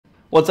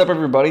What's up,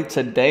 everybody?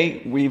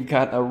 Today we've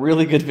got a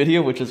really good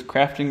video, which is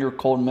crafting your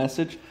cold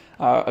message,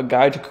 a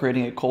guide to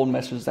creating a cold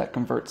message that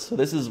converts. So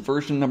this is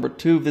version number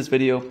 2 of this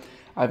video.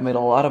 I've made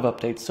a lot of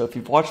updates. So if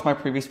you've watched my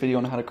previous video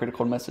on how to create a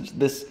cold message,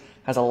 this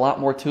has a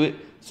lot more to it.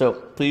 So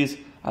please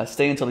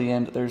stay until the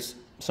end. There's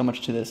so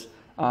much to this.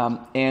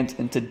 And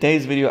in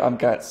today's video, I've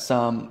got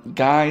some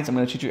guides. I'm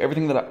going to teach you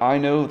everything that I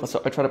know.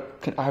 So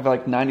I have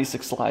like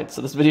 96 slides,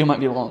 so this video might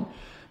be long,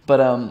 but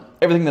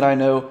everything that I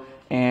know.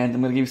 And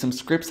I'm going to give you some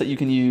scripts that you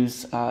can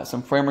use,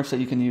 some frameworks that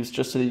you can use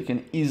just so that you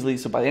can easily,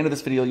 so by the end of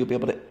this video, you'll be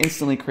able to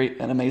instantly create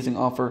an amazing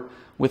offer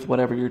with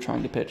whatever you're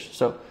trying to pitch.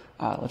 So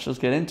let's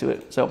just get into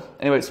it. So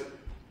anyways,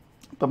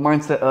 the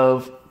mindset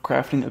of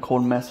crafting a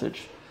cold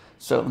message.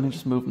 So let me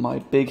just move my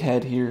big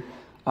head here.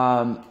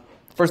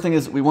 First thing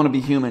is we want to be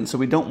human, so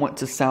we don't want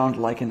to sound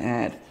like an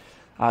ad.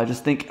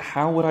 Just think,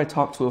 how would I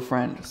talk to a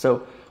friend?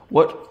 So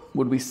what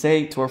would we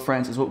say to our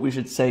friends is what we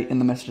should say in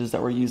the messages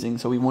that we're using.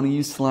 So we want to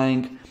use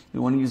slang, we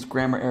want to use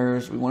grammar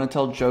errors, we want to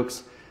tell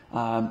jokes.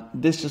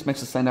 This just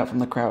makes us stand out from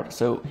the crowd.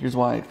 So here's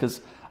why, because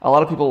a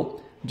lot of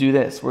people do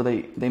this, where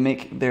they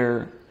make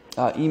their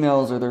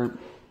emails or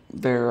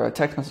their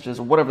text messages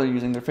or whatever they're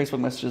using, their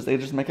Facebook messages, they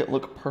just make it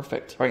look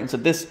perfect, right? And so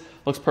this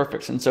looks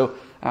perfect. And so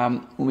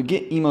when we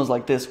get emails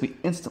like this, we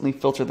instantly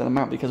filter them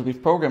out because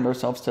we've programmed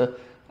ourselves to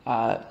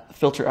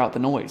filter out the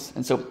noise.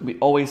 And so we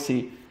always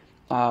see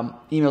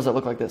emails that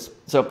look like this.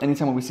 So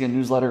anytime when we see a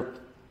newsletter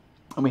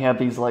and we have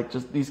these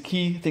just these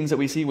key things that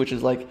we see, which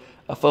is like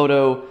a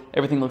photo,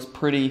 everything looks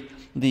pretty.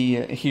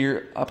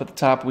 Here up at the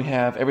top we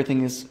have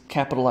everything is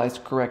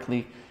capitalized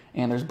correctly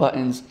and there's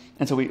buttons.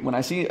 And so when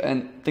I see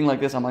a thing like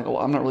this, I'm like, oh,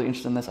 I'm not really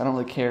interested in this. I don't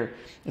really care.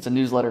 It's a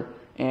newsletter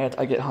and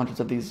I get hundreds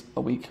of these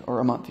a week or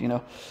a month,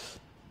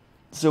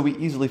 So we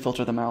easily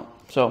filter them out.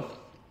 So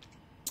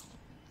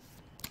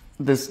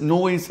this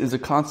noise is a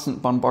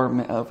constant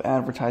bombardment of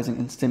advertising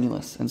and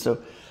stimulus. And so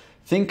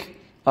think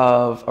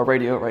of a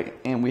radio, right?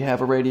 And we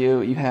have a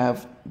radio, you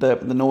have the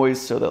noise,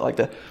 so that like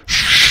the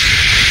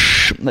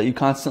that you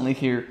constantly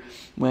hear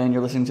when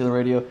you're listening to the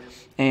radio.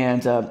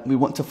 And we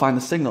want to find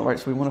the signal, right?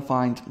 So we want to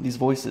find these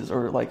voices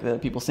or like the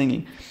people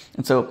singing.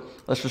 And so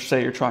let's just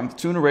say you're trying to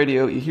tune a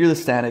radio, you hear the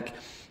static,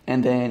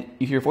 and then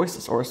you hear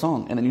voices or a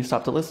song, and then you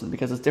stop to listen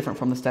because it's different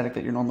from the static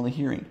that you're normally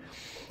hearing.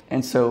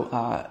 And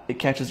so it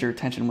catches your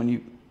attention when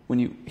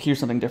you hear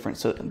something different.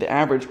 So the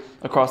average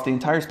across the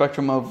entire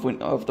spectrum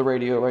of the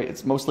radio, right,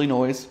 it's mostly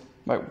noise,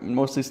 right,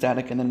 mostly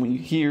static. And then when you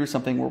hear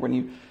something, or when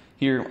you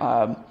hear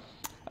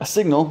a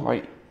signal,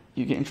 right,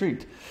 you get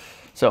intrigued.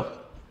 So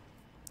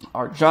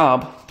our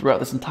job throughout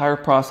this entire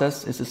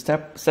process is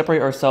to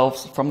separate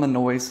ourselves from the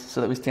noise so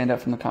that we stand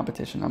out from the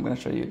competition. I'm going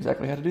to show you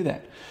exactly how to do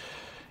that.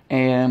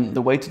 And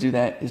the way to do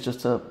that is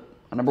just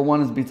number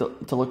one is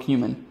to look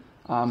human,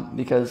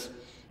 because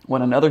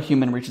when another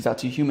human reaches out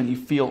to you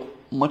feel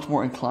much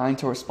more inclined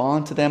to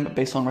respond to them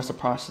based on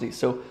reciprocity.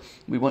 So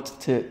we want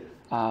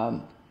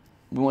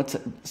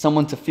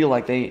someone to feel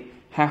like they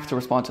have to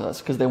respond to us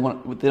because they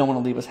don't want to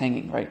leave us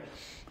hanging, right?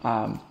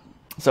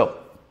 So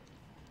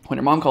when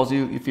your mom calls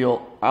you, you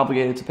feel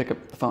obligated to pick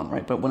up the phone,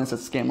 right? But when it's a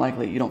scam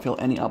likely, you don't feel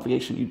any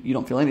obligation. You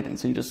don't feel anything,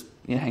 so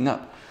you hang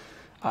up.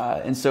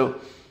 And so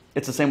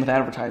it's the same with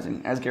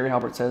advertising. As Gary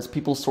Halbert says,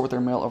 people sort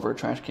their mail over a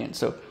trash can.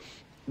 So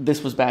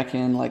this was back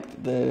in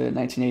like the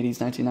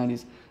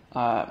 1980s,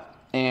 1990s.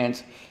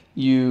 And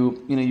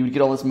you would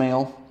get all this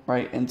mail,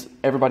 right? And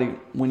everybody,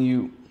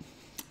 in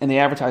the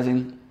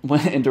advertising,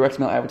 in direct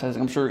mail advertising,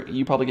 I'm sure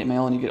you probably get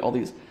mail and you get all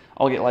these.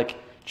 I'll get like,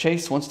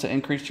 Chase wants to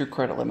increase your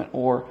credit limit,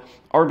 or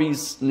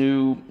Arby's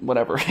new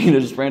whatever,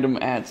 just random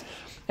ads.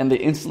 And they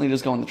instantly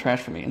just go in the trash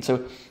for me. And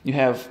so you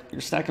have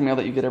your stack of mail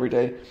that you get every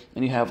day,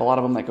 and you have a lot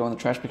of them that go in the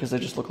trash because they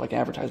just look like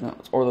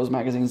advertisements, or those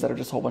magazines that are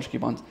just a whole bunch of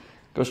coupons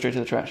go straight to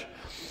the trash.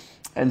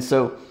 And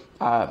so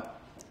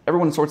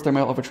everyone sorts their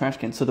mail over trash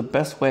cans. So the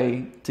best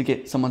way to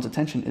get someone's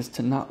attention is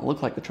to not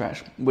look like the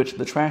trash, which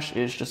the trash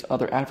is just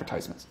other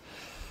advertisements.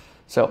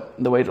 So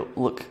the way to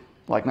look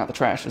like not the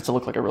trash is to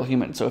look like a real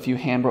human. So if you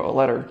hand wrote a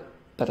letter,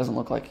 that doesn't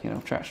look like,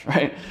 trash,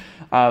 right?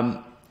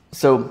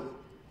 So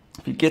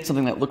if you get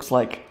something that looks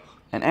like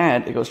an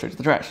ad, it goes straight to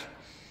the trash.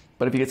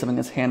 But if you get something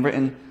that's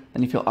handwritten,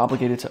 then you feel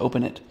obligated to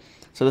open it.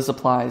 So this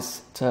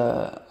applies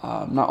to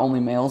not only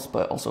mails,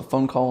 but also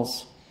phone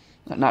calls.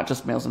 Not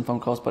just mails and phone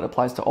calls, but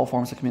applies to all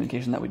forms of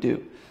communication that we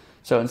do.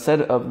 So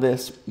instead of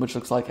this, which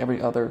looks like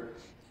every other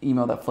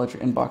email that floods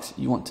your inbox,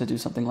 you want to do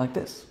something like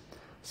this.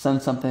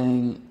 Send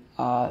something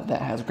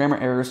that has grammar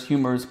errors,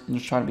 humors, and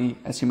just try to be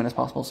as human as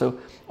possible. So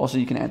also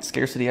you can add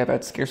scarcity. I've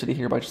added scarcity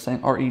here by just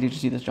saying, RE, did you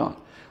see this, John?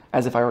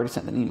 As if I already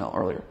sent an email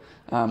earlier.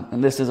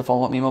 And this is a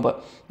follow-up email,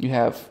 but you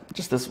have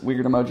just this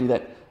weird emoji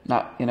that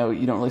you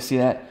don't really see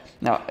that.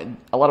 Now,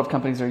 a lot of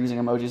companies are using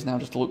emojis now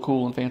just to look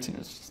cool and fancy.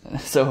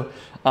 So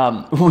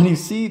when you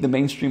see the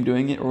mainstream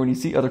doing it, or when you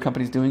see other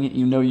companies doing it,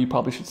 you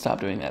probably should stop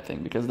doing that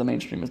thing because the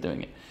mainstream is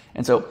doing it.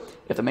 And so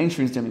if the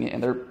mainstream is doing it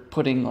and they're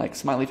putting like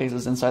smiley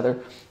faces inside their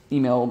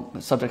email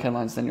subject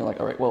headlines, then you're like,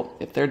 all right, well,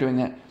 if they're doing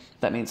that,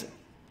 that means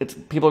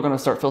people are going to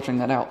start filtering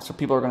that out. So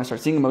people are going to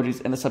start seeing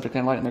emojis in the subject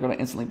headline, and they're going to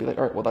instantly be like,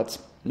 all right, well, that's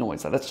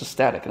noise. That's just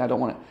static, and I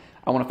want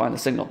to find the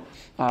signal.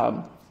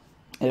 And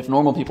if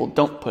normal people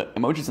don't put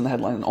emojis in the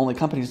headline, and only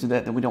companies do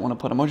that, then we don't want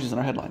to put emojis in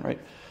our headline, right?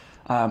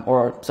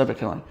 Or our subject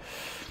headline.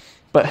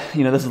 But,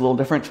 this is a little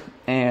different,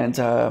 and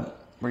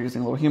we're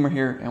using a little humor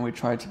here, and we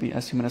try to be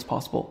as human as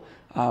possible.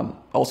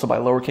 Also by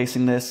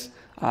lowercasing this,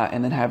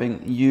 and then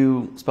having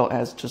you spelled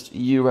as just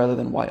you rather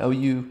than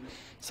Y-O-U,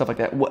 stuff like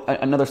that.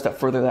 Another step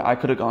further that I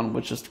could have gone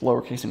was just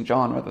lowercasing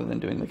John rather than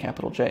doing the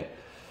capital J.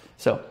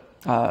 So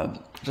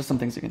just some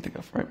things you can think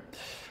of, right?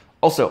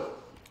 Also,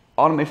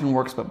 automation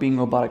works, but being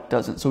robotic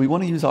doesn't. So we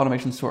want to use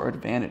automations to our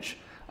advantage.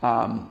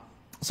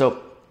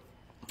 So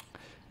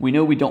we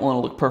know we don't want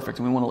to look perfect,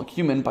 and we want to look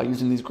human by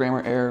using these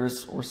grammar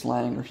errors or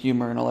slang or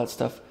humor and all that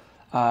stuff.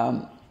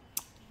 And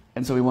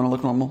so we want to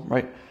look normal,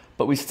 right?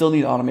 But we still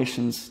need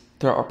automations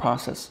throughout our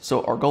process.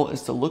 So our goal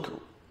is to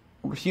look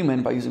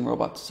human by using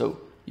robots. So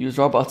use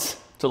robots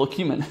to look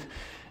human.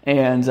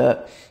 And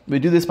we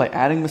do this by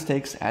adding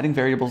mistakes, adding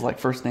variables like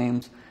first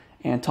names,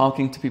 and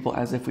talking to people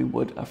as if we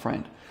would a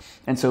friend.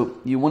 And so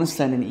you want to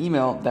send an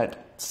email that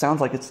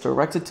sounds like it's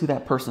directed to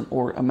that person,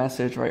 or a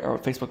message, right, or a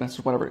Facebook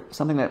message, whatever,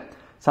 something that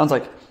sounds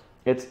like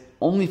it's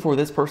only for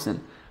this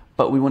person,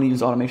 but we want to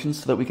use automations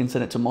so that we can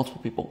send it to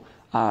multiple people,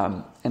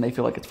 and they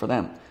feel like it's for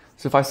them.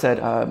 So if I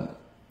said,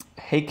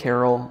 hey,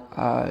 Carol,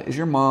 is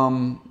your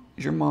mom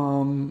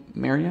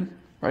Marion,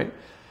 right?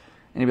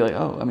 And you'd be like,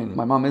 oh, I mean,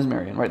 my mom is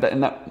Marion, right?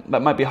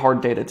 That might be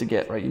hard data to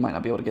get, right? You might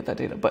not be able to get that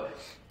data. But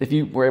if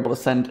you were able to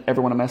send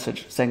everyone a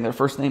message saying their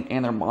first name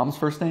and their mom's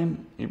first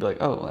name, you'd be like,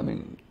 oh, I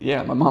mean,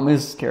 yeah, my mom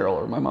is Carol,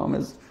 or my mom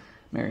is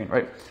Marion,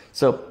 right?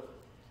 So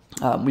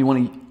we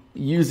want to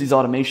use these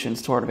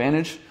automations to our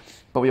advantage,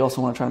 but we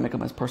also want to try to make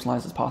them as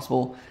personalized as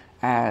possible,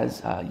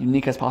 as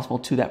unique as possible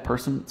to that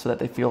person, so that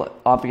they feel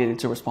obligated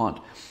to respond.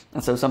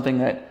 And so something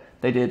that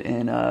they did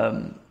in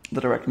the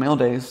direct mail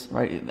days,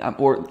 right?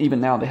 Or even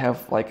now they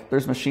have, like,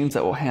 there's machines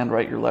that will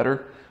handwrite your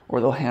letter,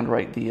 or they'll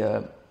handwrite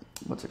the,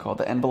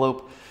 the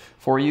envelope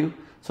for you,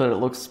 so that it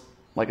looks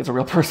like it's a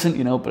real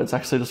person, but it's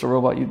actually just a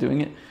robot you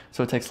doing it.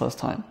 So it takes less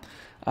time.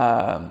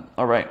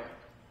 All right,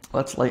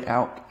 let's lay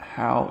out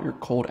how your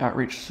cold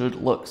outreach should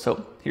look.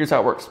 So here's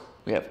how it works.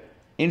 We have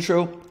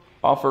intro,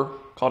 offer,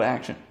 call to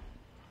action.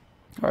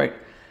 All right.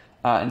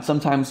 And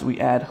sometimes we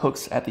add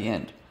hooks at the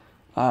end.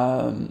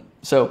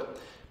 So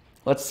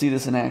let's see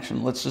this in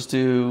action. Let's just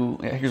do,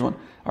 here's one.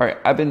 All right.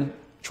 I've been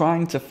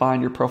trying to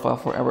find your profile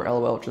forever,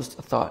 LOL. Just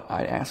thought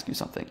I'd ask you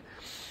something.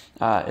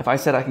 If I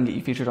said I can get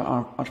you featured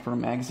on Entrepreneur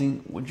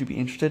Magazine, would you be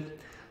interested?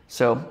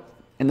 So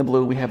in the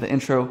blue, we have the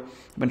intro.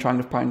 I've been trying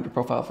to find your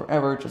profile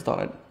forever. Just thought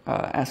I'd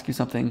ask you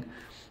something.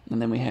 And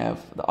then we have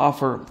the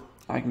offer.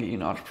 I can get you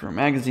an Entrepreneur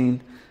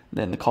Magazine.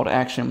 Then the call to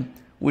action.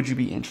 Would you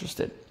be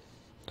interested?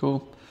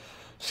 Cool.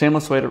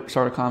 Shameless way to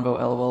start a convo,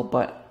 LOL,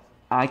 but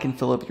I can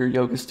fill up your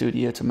yoga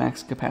studio to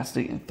max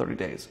capacity in 30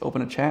 days.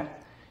 Open a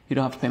chat. You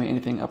don't have to pay me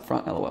anything up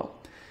front, LOL.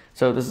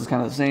 So this is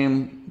kind of the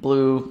same.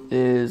 Blue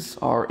is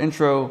our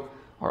intro.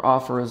 Our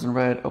offer is in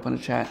red. Open a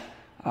chat.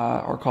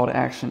 Our call to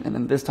action. And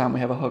then this time we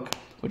have a hook,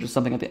 which is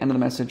something at the end of the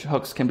message.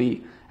 Hooks can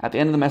be at the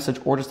end of the message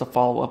or just a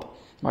follow-up,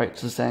 right?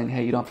 Just saying,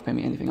 hey, you don't have to pay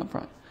me anything up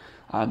front.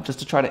 Just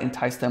to try to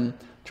entice them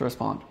to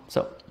respond.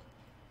 So,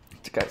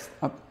 guys,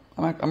 I'm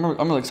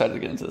really excited to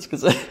get into this,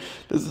 because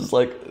this is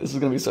going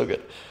to be so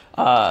good.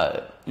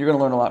 You're going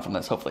to learn a lot from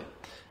this, hopefully.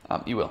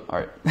 You will. All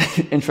right.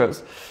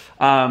 Intros.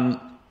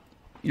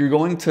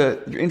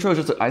 Your intro is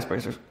just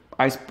an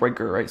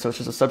icebreaker, right? So it's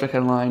just a subject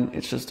headline.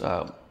 It's just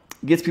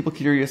gets people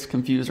curious,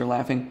 confused, or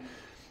laughing.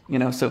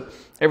 So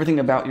everything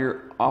about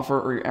your offer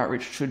or your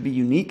outreach should be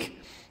unique.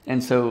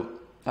 And so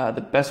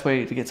the best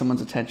way to get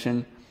someone's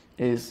attention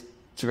is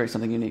to create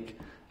something unique.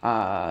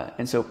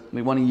 And so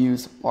we want to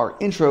use our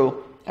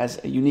intro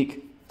as a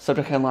unique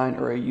subject headline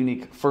or a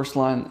unique first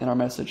line in our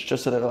message,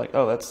 just so that they're like,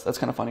 oh, that's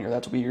kind of funny, or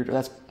that's weird, or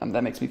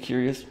that makes me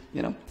curious,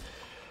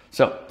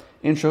 So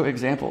intro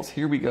examples.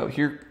 Here we go.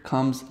 Here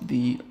comes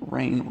the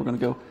rain. We're going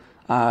to go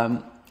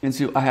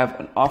into, I have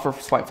an offer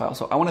swipe file.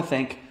 So I want to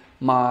thank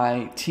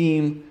my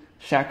team,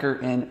 Shaker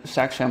and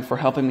Sakshem, for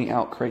helping me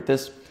out create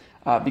this,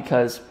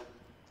 because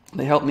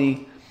they helped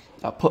me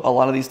put a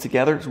lot of these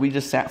together. So we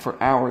just sat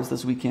for hours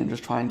this weekend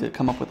just trying to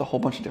come up with a whole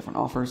bunch of different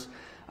offers,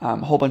 a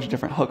whole bunch of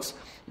different hooks.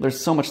 There's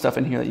so much stuff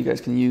in here that you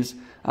guys can use,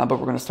 but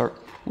we're going to start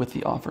with the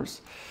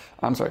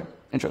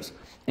intros.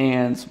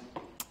 And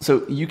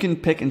so you can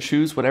pick and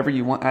choose whatever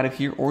you want out of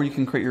here, or you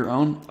can create your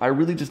own. I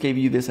really just gave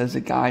you this as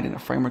a guide and a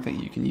framework that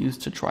you can use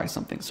to try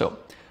something. So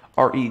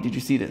RE, did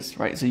you see this,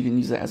 right? So you can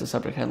use that as a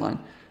subject headline.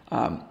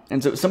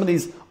 And so some of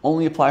these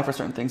only apply for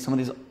certain things. Some of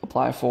these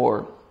apply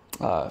for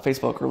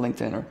Facebook or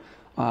LinkedIn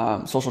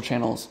or social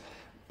channels,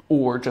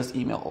 or just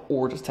email,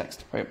 or just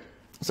text, right?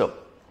 So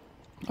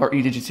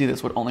RE, did you see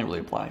this, would only really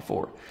apply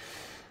for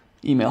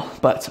email,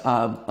 but a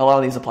lot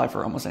of these apply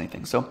for almost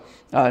anything. So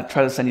try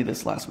to send you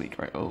this last week,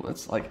 right? Oh,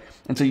 that's like,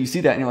 and so you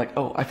see that and you're like,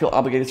 oh, I feel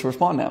obligated to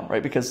respond now,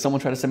 right? Because someone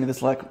tried to send me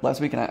this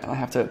last week, and I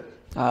have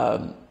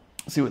to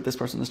see what this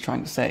person is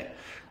trying to say.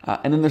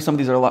 And then there's some of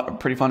these that are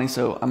pretty funny.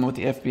 So I'm with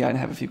the FBI and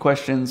have a few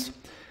questions.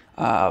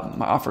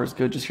 My offer is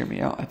good. Just hear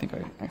me out. I think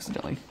I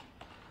accidentally.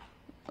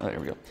 Oh, there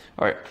we go.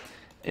 All right.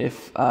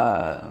 If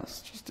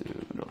let's just do.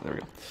 There we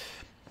go.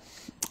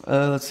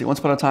 Let's see. Once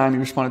upon a time, you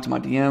responded to my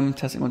DM.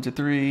 Testing 1, 2,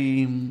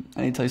 3. I need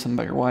to tell you something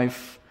about your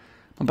wife.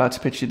 I'm about to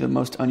pitch you the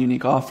most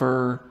ununique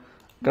offer.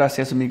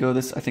 Gracias, amigo.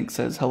 This, I think,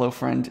 says hello,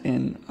 friend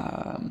in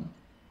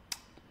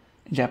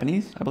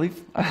Japanese, I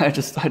believe. I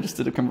just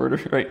did a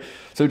converter, right?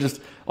 So just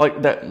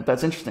like that.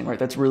 That's interesting, right?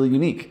 That's really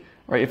unique,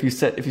 right? If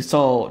you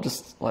saw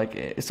just like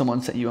if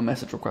someone sent you a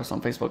message request on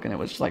Facebook and it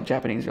was just like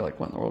Japanese, you're like,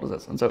 what in the world is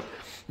this? And so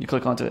you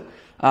click onto it.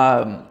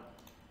 Knock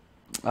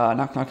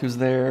knock, who's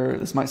there?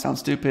 This might sound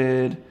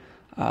stupid.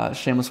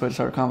 Shameless way to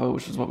start a convo,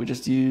 which is what we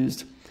just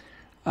used.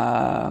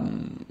 I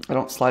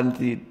don't slide into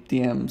the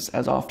DMs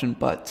as often,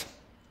 but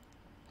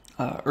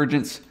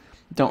urgents,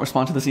 don't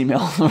respond to this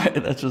email. Right?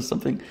 That's just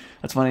something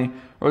that's funny.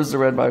 Roses are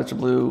red, violets are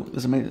blue.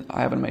 This amazing,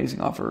 I have an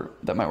amazing offer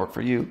that might work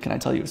for you. Can I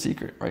tell you a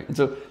secret? Right? And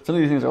so some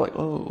of these things are like,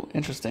 oh,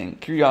 interesting.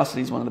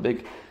 Curiosity is one of the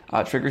big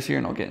triggers here,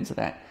 and I'll get into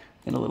that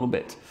in a little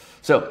bit.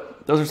 So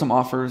those are some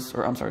offers,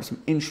 or I'm sorry, some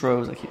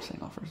intros. I keep saying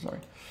offers, sorry.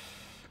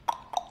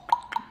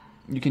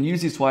 You can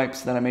use these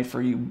swipes that I made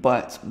for you,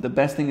 but the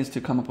best thing is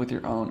to come up with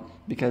your own,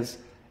 because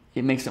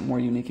it makes it more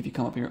unique if you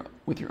come up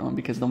with your own,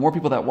 because the more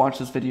people that watch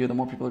this video, the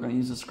more people are going to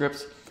use the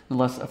scripts, the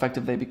less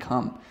effective they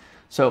become.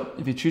 So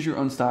if you choose your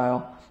own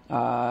style,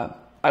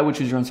 I would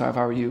choose your own style if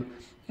I were you,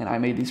 and I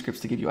made these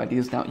scripts to give you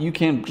ideas. Now, you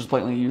can just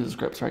blatantly use the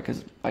scripts, right,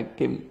 because I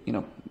gave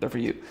them, they're for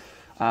you.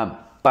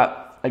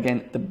 But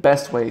again, the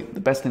best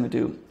thing to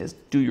do is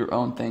do your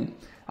own thing,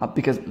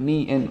 because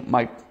me and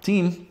my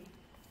team,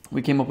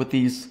 we came up with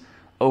these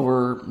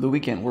over the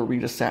weekend where we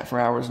just sat for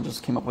hours and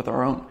just came up with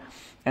our own.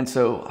 And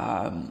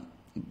so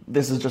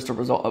this is just a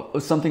result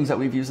of some things that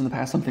we've used in the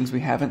past, some things we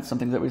haven't, some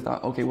things that we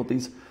thought, okay, well,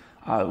 these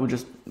would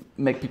just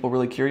make people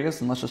really curious,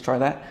 and let's just try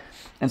that.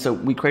 And so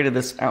we created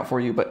this out for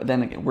you, but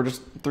then again, we're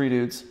just three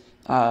dudes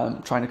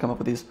trying to come up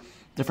with these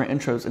different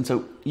intros. And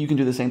so you can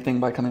do the same thing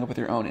by coming up with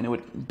your own, and it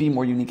would be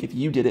more unique if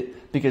you did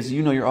it, because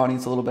you know your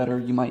audience a little better.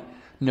 You might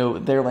know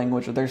their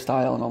language or their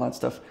style and all that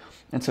stuff.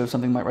 And so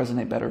something might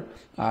resonate better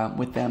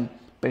with them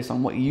based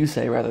on what you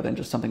say, rather than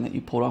just something that you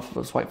pulled off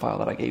of a swipe file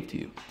that I gave to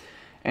you.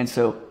 And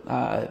so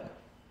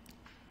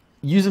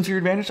use them to your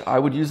advantage. I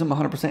would use them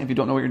 100%. If you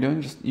don't know what you're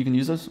doing, you can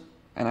use those,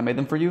 and I made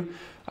them for you.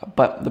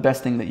 But the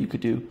best thing that you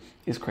could do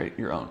is create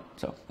your own.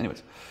 So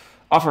anyways,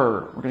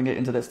 offer, we're going to get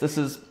into this. This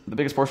is the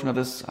biggest portion of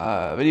this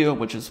video,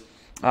 which is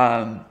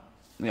the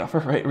offer,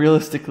 right?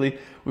 Realistically,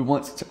 we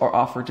want our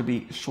offer to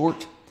be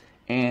short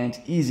and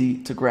easy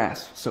to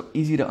grasp. So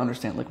easy to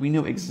understand. Like, we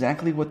know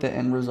exactly what the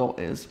end result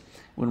is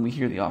when we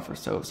hear the offer.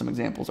 So some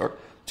examples are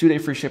 2-day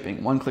free shipping,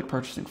 1-click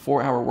purchasing,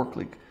 4-hour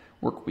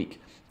work week,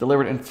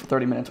 delivered in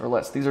 30 minutes or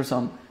less. These are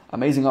some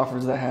amazing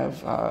offers that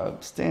have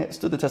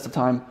stood the test of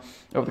time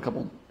over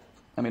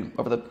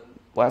the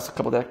last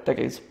couple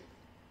decades.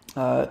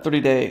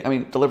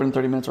 30-day, delivered in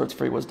 30 minutes or it's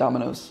free was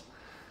Domino's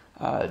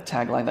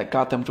tagline that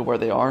got them to where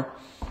they are.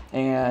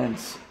 And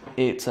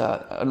it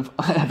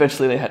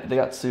eventually they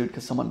got sued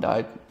because someone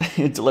died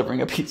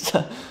delivering a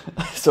pizza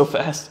so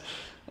fast.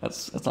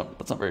 That's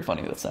not very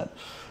funny. That's sad.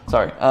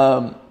 Sorry.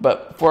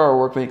 But 4-hour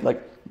work week,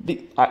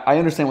 I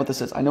understand what this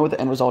is. I know what the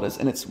end result is,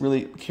 and it's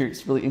really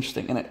curious, really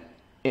interesting, and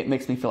it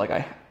makes me feel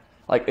like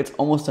it's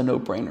almost a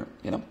no-brainer,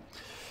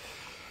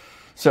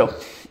 So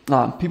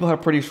people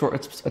have pretty short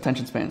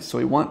attention spans, so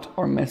we want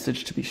our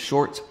message to be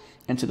short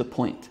and to the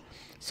point,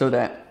 so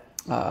that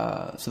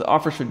so the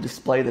offer should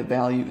display the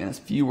value in as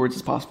few words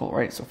as possible,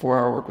 right? So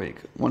 4-hour work week,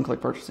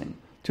 1-click purchasing,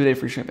 2-day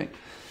free shipping.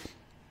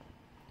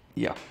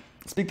 Yeah,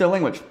 speak their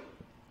language.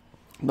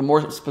 The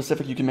more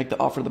specific you can make the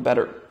offer, the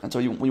better. And so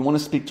we want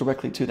to speak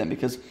directly to them,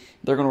 because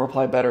they're going to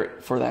reply better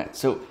for that.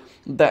 So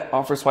that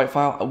offer swipe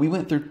file, we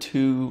went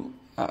through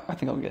I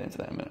think I'll get into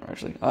that in a minute,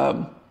 actually.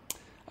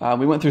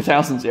 We went through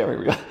thousands, here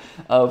we go,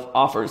 of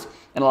offers.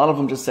 And a lot of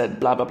them just said,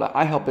 blah, blah, blah.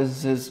 I help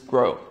businesses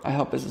grow. I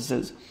help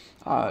businesses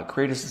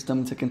create a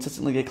system to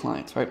consistently get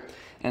clients, right?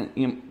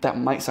 And that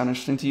might sound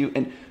interesting to you.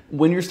 And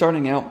when you're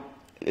starting out,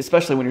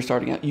 especially when you're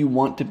starting out, you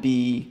want to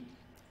be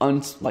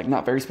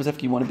not very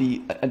specific. You want to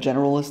be a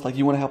generalist. Like,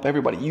 you want to help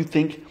everybody. You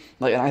think,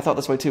 and I thought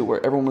this way too,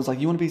 where everyone was like,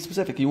 you want to be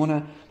specific. You want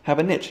to have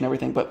a niche and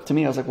everything. But to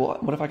me, I was like, well,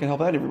 what if I can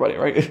help out everybody,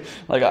 right?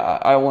 Like,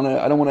 I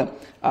don't want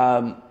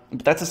to,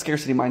 but that's a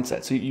scarcity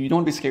mindset. So you don't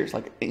want to be scarce.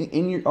 Like,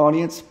 in your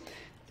audience,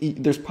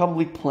 there's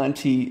probably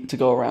plenty to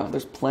go around.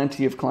 There's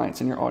plenty of clients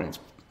in your audience,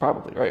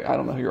 probably, right? I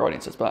don't know who your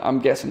audience is, but I'm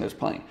guessing there's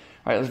plenty,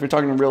 right? If you're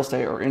talking in real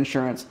estate or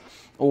insurance,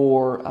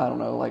 or I don't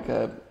know, like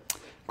a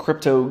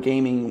crypto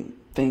gaming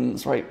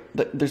things, right?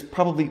 There's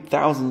probably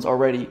thousands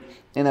already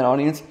in that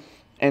audience,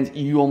 and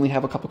you only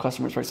have a couple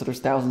customers, right? So there's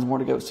thousands more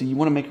to go. So you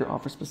want to make your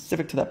offer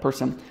specific to that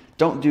person.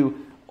 Don't do,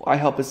 I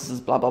help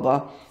businesses, blah, blah,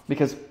 blah,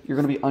 because you're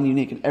going to be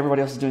ununique, and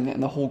everybody else is doing that.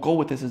 And the whole goal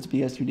with this is to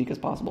be as unique as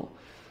possible.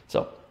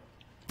 So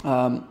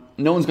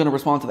no one's going to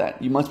respond to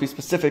that. You must be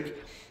specific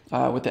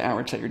with the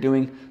outreach that you're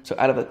doing. So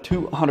out of the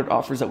 200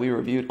 offers that we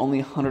reviewed, only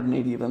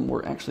 180 of them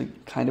were actually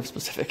kind of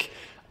specific.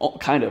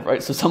 Kind of,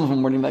 right? So some of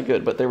them weren't even that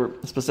good, but they were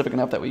specific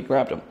enough that we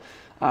grabbed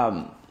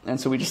them. And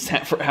so we just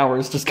sat for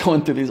hours just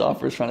going through these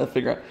offers, trying to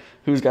figure out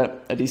who's got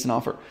a decent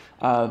offer.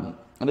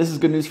 And this is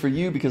good news for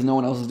you because no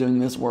one else is doing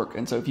this work.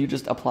 And so if you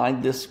just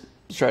applied this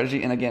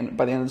strategy, and again,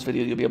 by the end of this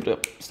video, you'll be able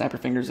to snap your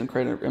fingers and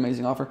create an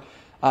amazing offer.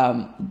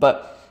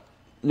 But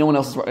no one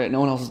else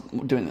is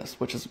doing this,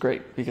 which is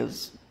great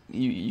because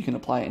you can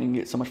apply it and you can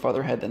get so much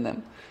farther ahead than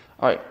them.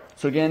 All right.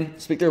 So again,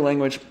 speak their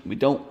language. We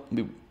don't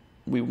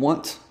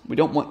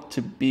want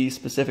to be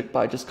specific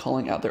by just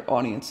calling out their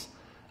audience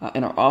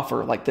in our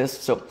offer like this.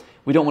 So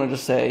we don't want to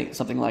just say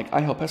something like,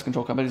 I help pest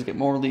control companies get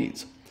more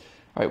leads.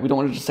 All right, we don't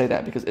want to just say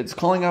that because it's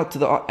calling out to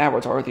the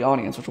avatar or the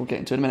audience, which we'll get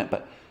into in a minute,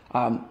 but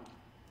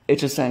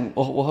it's just saying,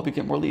 well, we'll help you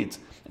get more leads.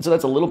 And so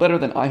that's a little better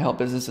than I help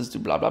businesses do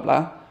blah, blah,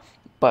 blah,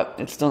 but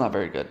it's still not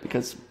very good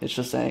because it's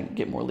just saying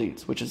get more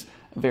leads, which is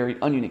very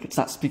ununique. It's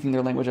not speaking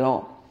their language at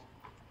all.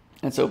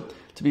 And so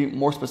to be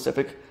more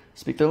specific,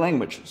 speak their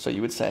language. So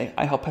you would say,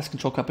 I help pest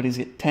control companies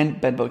get 10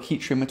 bedbug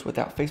heat treatments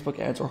without Facebook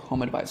ads or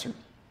Home Advisor,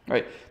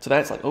 right? So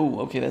that's like,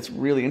 oh, okay, that's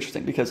really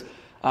interesting because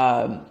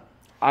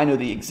I know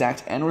the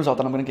exact end result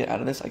that I'm going to get out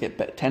of this. I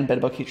get 10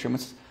 bedbug heat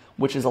treatments,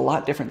 which is a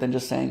lot different than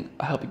just saying,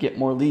 I help you get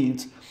more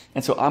leads.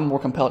 And so I'm more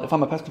compelled. If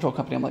I'm a pest control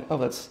company, I'm like, oh,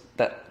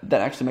 that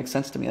actually makes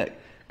sense to me. That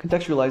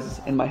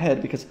contextualizes in my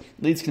head because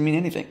leads can mean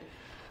anything.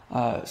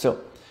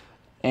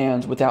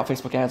 And without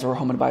Facebook ads or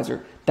Home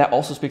Advisor, that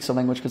also speaks the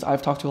language because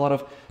I've talked to a lot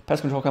of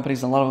pest control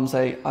companies and a lot of them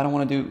say, I don't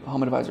want to do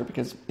Home Advisor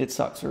because it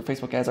sucks, or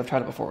Facebook ads, I've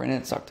tried it before and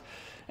it sucked.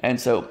 And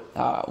so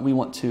we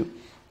want to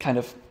kind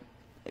of,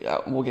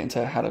 we'll get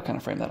into how to kind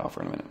of frame that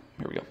offer in a minute.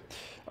 Here we go.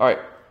 All right,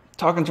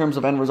 talk in terms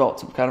of end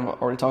results. We've kind of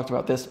already talked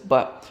about this,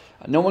 but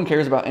no one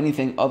cares about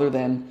anything other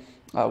than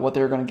what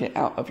they're going to get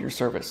out of your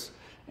service.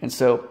 And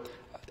so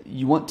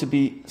you want to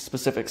be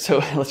specific. So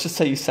let's just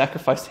say you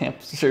sacrificed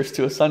hamsters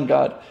to a sun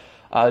god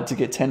to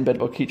get 10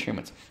 bedbug heat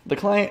treatments. The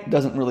client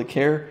doesn't really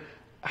care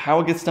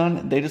how it gets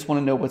done. They just want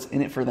to know what's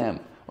in it for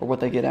them or what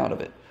they get out of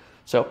it.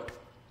 So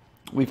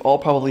we've all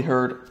probably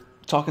heard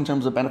talk in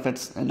terms of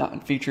benefits and not in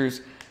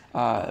features.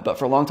 But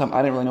for a long time,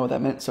 I didn't really know what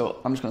that meant. So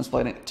I'm just going to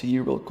explain it to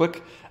you real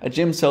quick. A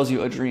gym sells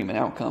you a dream, an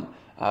outcome,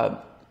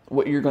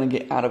 what you're going to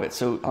get out of it.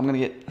 So I'm going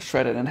to get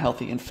shredded and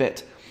healthy and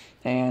fit.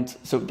 And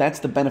so that's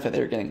the benefit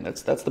they're getting.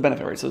 That's the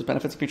benefit, right? So those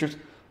benefits and features.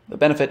 The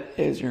benefit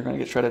is you're going to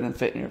get shredded and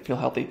fit and you're going to feel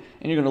healthy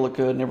and you're going to look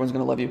good and everyone's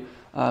going to love you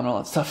and all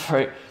that stuff,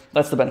 right?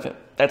 That's the benefit.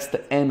 That's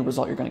the end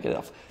result you're going to get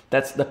off.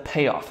 That's the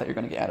payoff that you're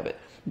going to get out of it.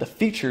 The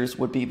features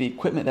would be the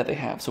equipment that they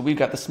have. So we've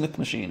got the Smith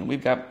machine and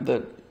we've got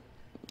the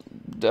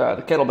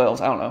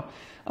kettlebells, I don't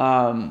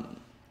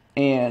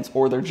know,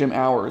 or their gym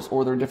hours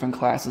or their different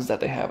classes that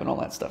they have and all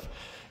that stuff.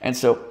 And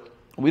so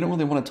we don't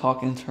really want to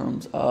talk in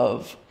terms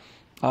of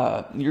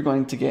you're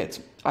going to get,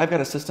 I've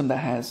got a gym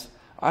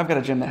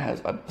that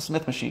has a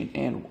Smith machine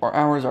and our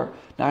hours are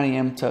 9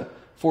 a.m. to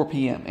 4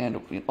 p.m.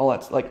 and all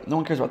that. Like, no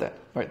one cares about that,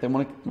 right? They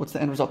want to, what's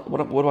the end result?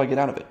 What do I get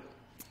out of it?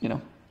 You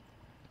know?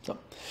 So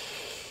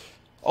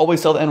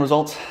always sell the end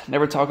results.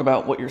 Never talk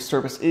about what your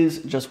service is,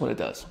 just what it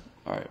does.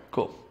 All right,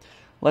 cool.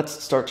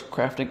 Let's start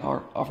crafting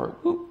our offer.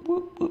 Whoop,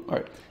 whoop, whoop. All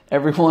right.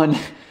 Everyone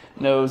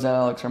knows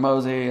Alex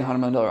Hormozi, $100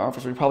 million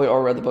offers. We probably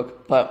all read the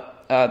book,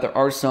 but there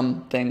are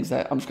some things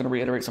that I'm just going to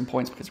reiterate some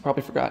points because you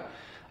probably forgot.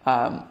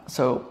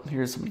 So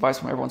here's some advice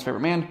from everyone's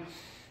favorite man.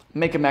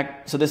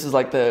 So this is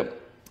like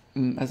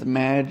as a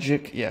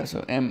magic. Yeah.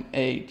 So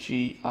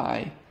MAGIC.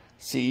 I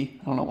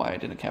don't know why I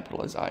didn't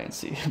capitalize I and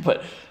C,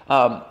 but,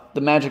 the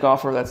magic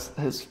offer, that's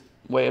his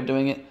way of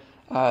doing it.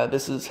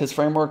 This is his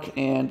framework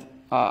and,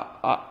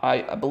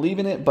 I believe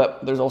in it,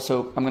 but there's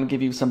also, I'm going to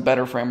give you some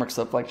better framework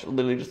stuff, like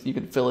literally just, you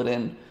can fill it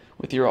in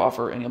with your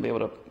offer and you'll be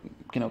able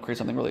to, create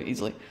something really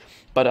easily.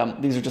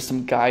 But, these are just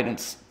some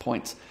guidance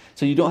points.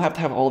 So you don't have to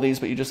have all these,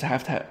 but you just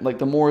have to have, like,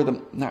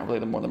 not really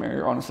the more the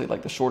merrier, honestly,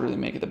 like the shorter they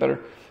make it, the better.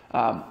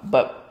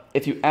 But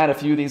if you add a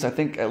few of these, I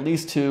think at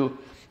least 2,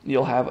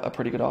 you'll have a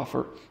pretty good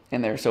offer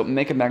in there. So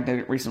make a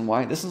magnetic reason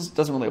why. This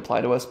doesn't really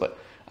apply to us, but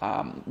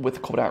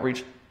with cold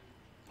outreach.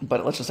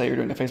 But let's just say you're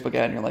doing a Facebook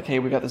ad and you're like, hey,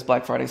 we got this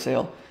Black Friday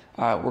sale.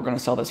 We're going to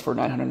sell this for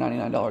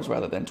 $999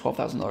 rather than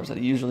 $12,000 that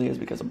it usually is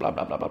because of blah,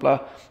 blah, blah, blah, blah.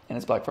 And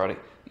it's Black Friday,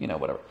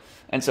 whatever.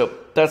 And so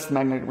that's the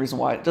magnetic reason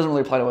why. It doesn't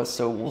really apply to us.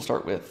 So we'll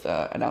start with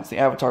announce the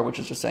avatar, which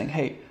is just saying,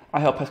 hey, I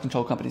help pest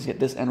control companies get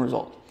this end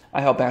result.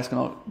 I help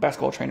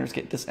basketball trainers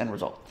get this end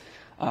result.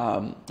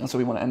 And so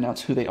we want to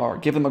announce who they are.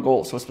 Give them a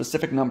goal. So a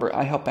specific number.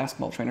 I help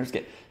basketball trainers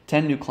get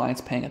 10 new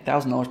clients paying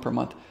 $1,000 per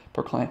month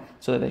per client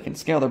so that they can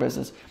scale their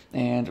business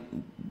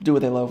and do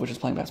what they love, which is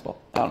playing basketball.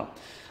 I don't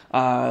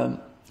know.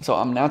 So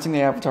I'm announcing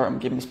the avatar. I'm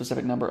giving a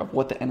specific number of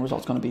what the end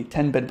result is going to be.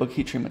 10 bedbug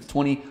heat treatments,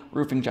 20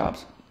 roofing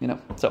jobs,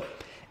 So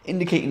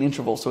indicate an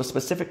interval. So a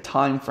specific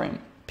time frame.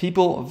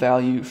 People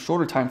value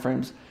shorter time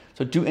frames.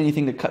 So do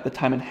anything to cut the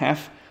time in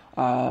half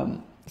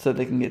so that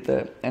they can get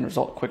the end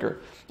result quicker.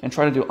 And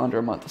try to do it under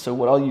a month. So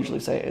what I'll usually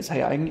say is,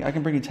 hey, I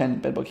can bring you 10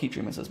 bedbug heat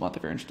treatments this month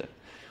if you're interested.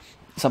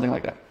 something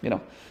like that,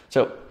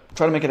 So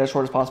try to make it as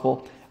short as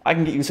possible. I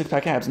can get you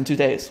 6-pack abs in 2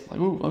 days. Like,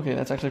 ooh, okay,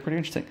 that's actually pretty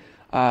interesting.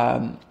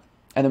 And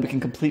then we can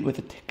complete with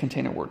a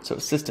container word. So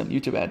system,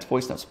 YouTube ads,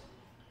 voice notes.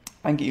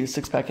 I can get you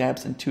 6-pack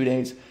abs in 2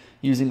 days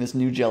using this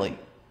new jelly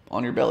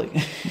on your belly.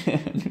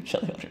 New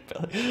jelly on your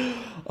belly.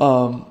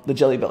 The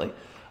jelly belly.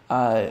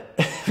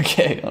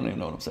 Okay, I don't even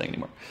know what I'm saying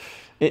anymore.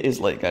 It is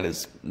late. That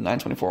is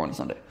 9:24 on a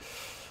Sunday.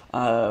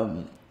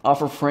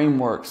 Offer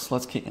frameworks.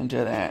 Let's get into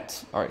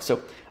that. All right,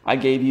 so I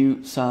gave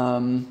you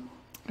some.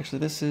 Actually,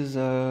 this is.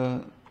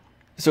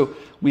 So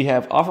we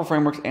have offer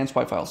frameworks and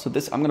swipe files. So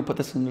this, I'm going to put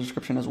this in the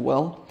description as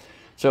well.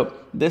 So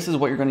this is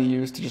what you're going to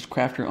use to just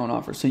craft your own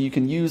offer. So you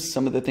can use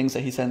some of the things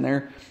that he said in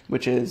there,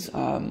 which is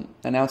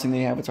announcing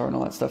the avatar and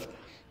all that stuff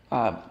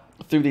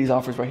through these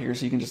offers right here.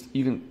 So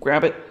you can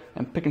grab it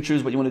and pick and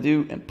choose what you want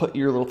to do and put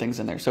your little things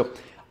in there. So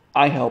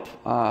I help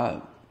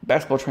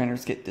basketball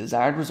trainers get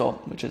desired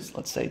result, which is,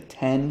 let's say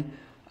 10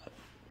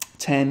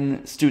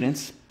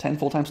 students, 10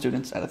 full-time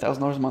students at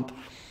 $1,000 a month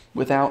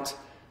without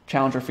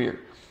challenge or fear.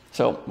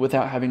 So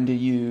without having to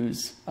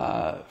use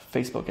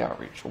Facebook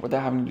outreach, or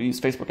without having to use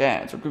Facebook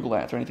ads or Google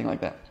ads or anything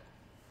like that.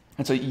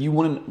 And so you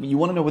want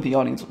to know what the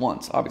audience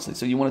wants, obviously.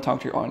 So you want to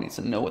talk to your audience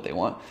and know what they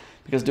want,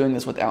 because doing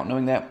this without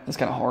knowing that is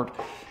kind of hard.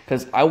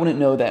 Because I wouldn't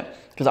know that,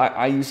 because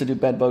I used to do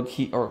bed bug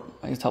heat, or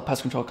I used to help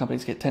pest control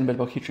companies get 10 bed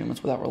bug heat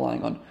treatments without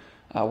relying on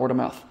word of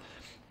mouth.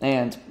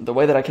 And the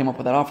way that I came up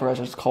with that offer, I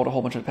just called a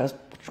whole bunch of pest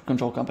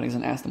control companies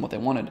and asked them what they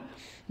wanted.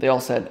 They all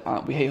said,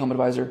 we hate Home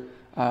Advisor.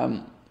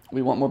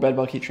 We want more bed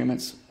bug heat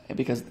treatments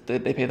because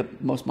they pay the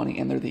most money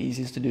and they're the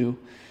easiest to do.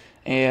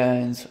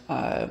 And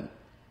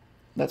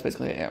that's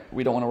basically it.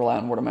 We don't want to rely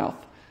on word of mouth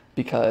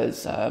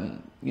because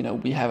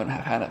we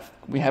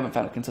haven't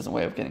found a consistent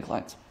way of getting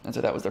clients. And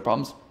so that was their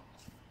problems.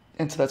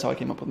 And so that's how I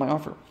came up with my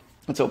offer.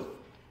 And so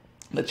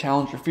the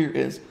challenge or fear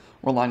is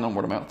relying on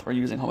word of mouth or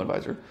using Home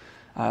Advisor.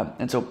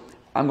 And so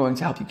I'm going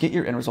to help you get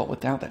your end result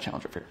without that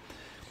challenge or fear.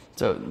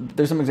 So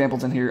there's some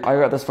examples in here. I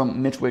got this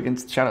from Mitch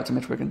Wiggins. Shout out to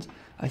Mitch Wiggins.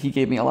 He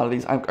gave me a lot of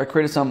these. I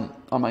created some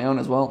on my own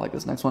as well, like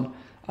this next one.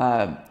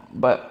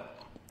 But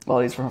a lot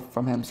of these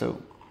from him,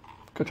 so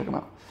go check them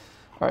out.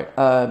 All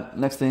right,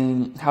 next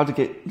thing, how to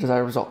get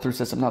desired result through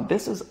system. Now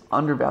this is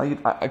undervalued.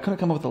 I couldn't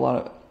come up with a lot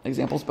of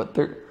examples, but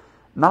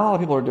not a lot of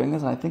people are doing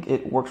this, and I think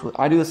it works.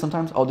 I do this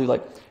sometimes. I'll do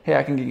like, hey,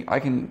 I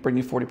can bring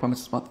you 40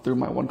 appointments this month through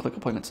my one-click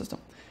appointment system.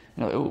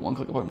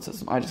 One-click appointment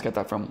system. I just got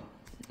that from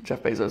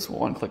Jeff Bezos,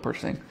 one-click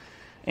purchasing.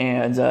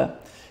 And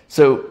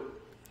so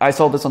I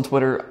saw this on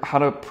Twitter, how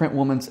to print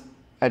women's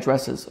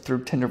addresses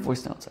through Tinder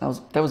voice notes. And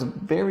that was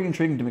very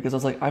intriguing to me, because I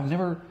was like, I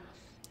never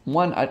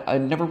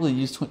really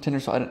used Tinder,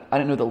 so I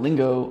didn't know the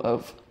lingo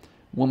of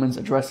women's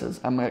addresses.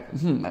 I'm like,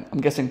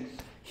 I'm guessing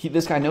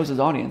this guy knows his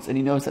audience, and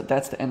he knows that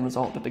that's the end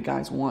result that the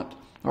guys want,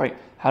 right?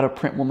 How to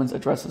print women's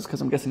addresses,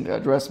 because I'm guessing the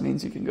address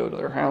means you can go to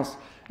their house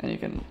and you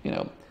can,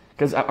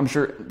 because I'm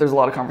sure there's a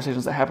lot of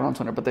conversations that happen on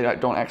Twitter, but they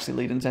don't actually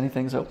lead into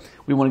anything. So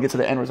we want to get to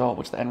the end result,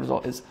 which the end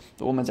result is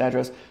the woman's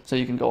address, so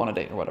you can go on a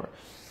date or whatever.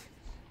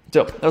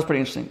 So that was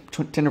pretty interesting.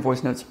 Tinder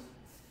voice notes.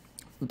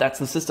 That's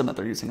the system that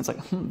they're using. It's like,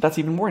 that's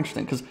even more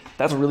interesting, because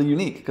that's really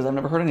unique, because I've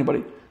never heard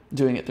anybody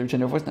doing it through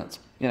Tinder voice notes,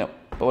 but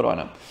what do I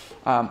know?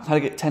 How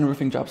to get 10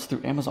 roofing jobs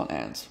through Amazon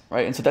ads,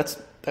 right? And so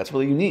that's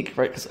really unique,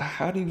 right? Because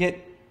how do you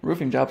get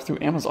roofing jobs through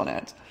Amazon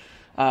ads?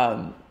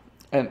 And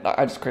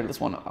I just created this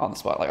one on the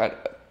spot. Like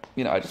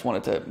I just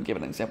wanted to give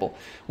an example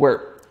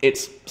where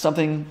it's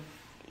something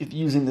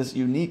using this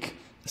unique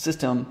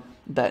system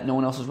that no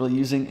one else is really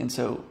using, and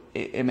so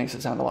it makes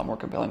it sound a lot more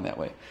compelling that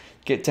way.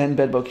 Get 10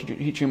 bed bug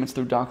heat treatments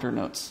through doctor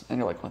notes, and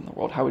you're like, what in the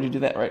world? How would you do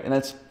that, right? And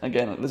that's,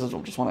 again, this is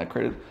just one I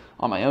created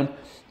on my own,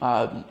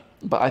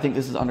 but I think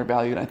this is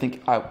undervalued. I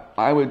think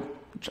I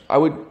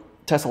would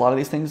test a lot of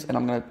these things, and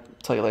I'm going to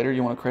tell you later.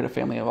 You want to create a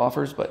family of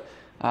offers, but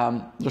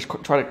just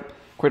try to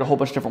create a whole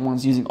bunch of different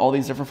ones using all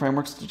these different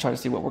frameworks to try to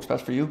see what works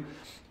best for you.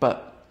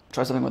 But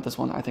try something with this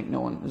one. I think no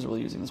one is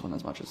really using this one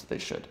as much as they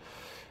should.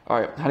 All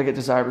right, how to get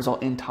desired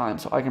result in time.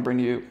 So I can bring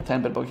you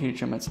 10 bed bug heat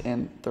treatments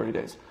in 30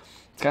 days.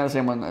 It's kind of the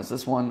same one as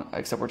this one,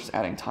 except we're just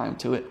adding time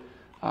to it.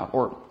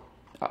 What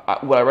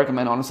I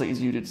recommend, honestly, is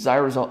you to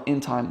desire result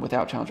in time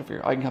without challenge or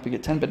fear. I can help you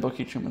get 10 bed bug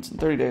heat treatments in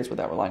 30 days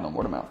without relying on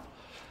word of mouth.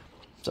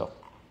 So,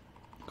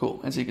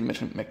 cool. And so you can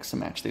mix and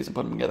match these and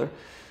put them together.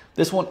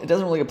 This one, it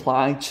doesn't really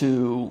apply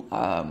to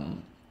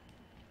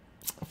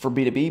for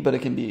B2B, but it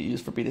can be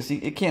used for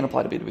B2C. It can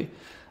apply to B2B.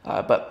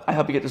 But I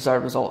help you get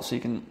desired results, so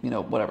you can,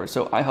 whatever.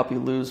 So I help you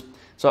lose.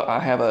 So I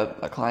have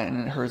a client,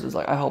 and hers is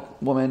like, I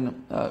help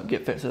women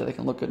get fit so that they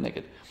can look good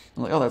naked.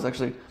 I'm like, oh, that's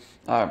actually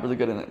really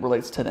good, and it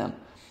relates to them.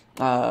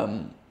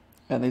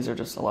 And these are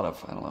just a lot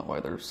of, I don't know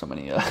why there's so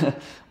many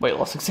weight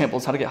loss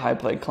examples. How to get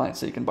high-paying clients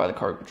so you can buy the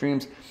car of your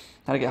dreams.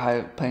 How to get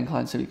high-paying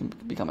clients so you can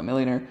become a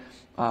millionaire.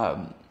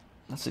 So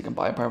you can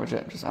buy a private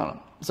jet. I don't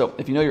know. So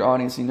if you know your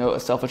audience, you know a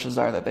selfish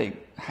desire that they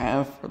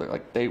have, or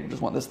they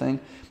just want this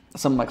thing.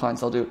 Some of my clients,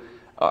 they'll do.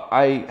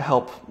 I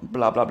help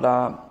blah blah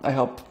blah. I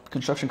help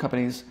construction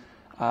companies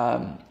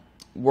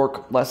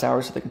work less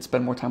hours so they can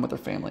spend more time with their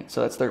family.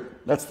 So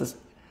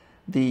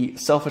the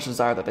selfish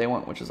desire that they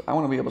want, which is I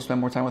want to be able to spend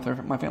more time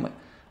with my family.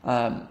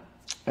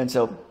 And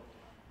so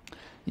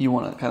you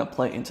want to kind of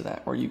play into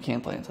that, or you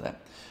can play into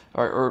that.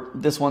 Or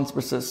this one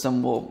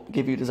system will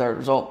give you desired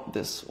result.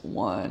 This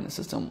one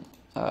system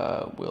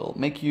will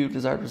make you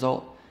desired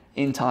result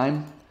in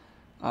time.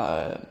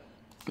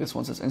 This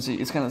one system, and so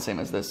it's kind of the same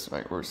as this,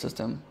 right? Or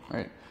system,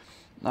 right?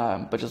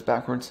 But just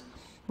backwards,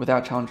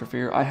 without challenge or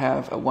fear. I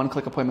have a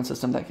one-click appointment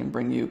system that can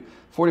bring you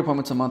 40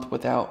 appointments a month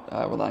without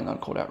relying on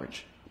cold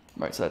outreach,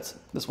 right? So that's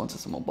this one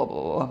system, blah, blah,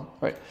 blah, blah,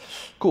 right?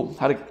 Cool.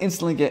 How to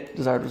instantly get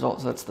desired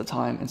results. So that's the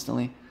time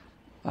instantly.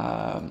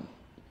 Yeah,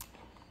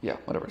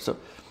 whatever. So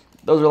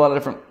those are a lot of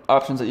different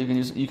options that you can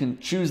use. You can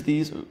choose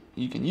these.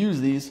 You can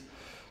use these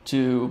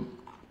to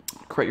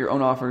create your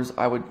own offers.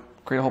 I would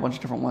create a whole bunch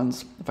of different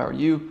ones if I were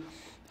you,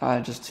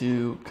 just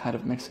to kind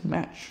of mix and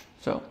match.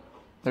 So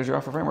there's your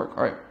offer framework.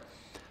 All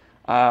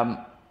right.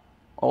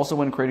 Also,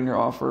 when creating your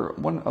offer,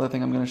 one other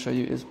thing I'm going to show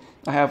you is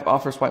I have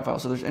offer swipe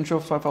files. So there's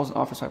intro swipe files and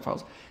offer swipe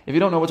files. If you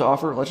don't know what to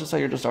offer, let's just say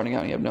you're just starting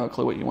out and you have no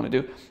clue what you want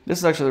to do. This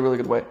is actually a really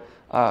good way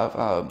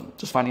of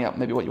just finding out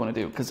maybe what you want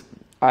to do.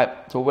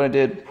 So what I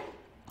did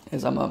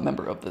is I'm a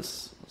member of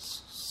this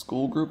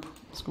school group,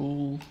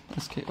 SKOL,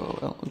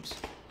 oops.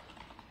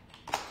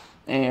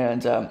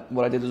 And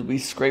what I did is we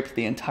scraped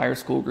the entire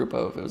school group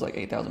of, it was like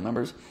 8,000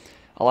 members.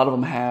 A lot of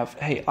them have,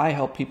 hey, I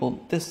help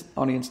people, this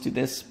audience do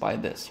this by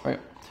this, right?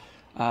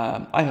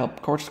 I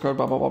help coaches grow,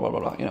 blah, blah, blah, blah, blah,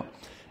 blah, you know.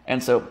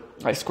 And so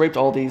I scraped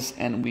all these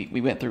and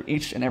we went through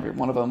each and every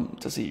one of them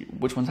to see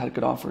which ones had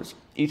good offers.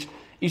 Each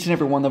and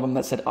every one of them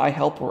that said I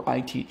help or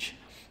I teach.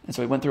 And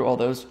so we went through all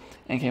those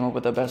and came up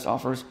with the best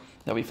offers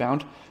that we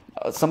found.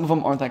 Some of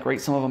them aren't that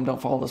great. Some of them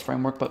don't follow this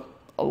framework, but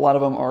a lot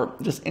of them are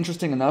just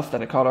interesting enough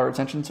that it caught our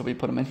attention, so we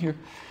put them in here.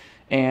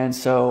 And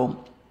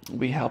so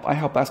I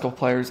help basketball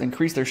players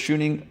increase their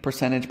shooting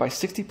percentage by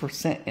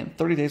 60% in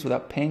 30 days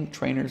without paying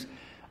trainers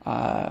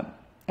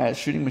as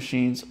shooting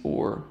machines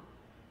or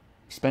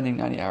spending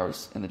 90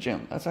 hours in the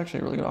gym. That's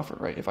actually a really good offer,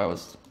 right? If I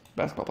was a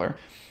basketball player.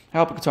 I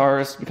help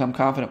guitarists become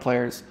confident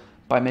players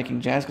by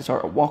making jazz guitar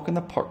a walk in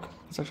the park.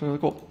 That's actually really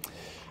cool.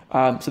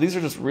 So these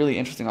are just really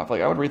interesting offers.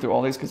 Like I would read through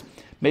all these because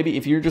maybe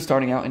if you're just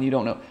starting out and you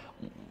don't know,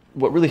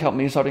 what really helped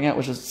me starting out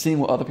was just seeing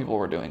what other people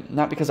were doing.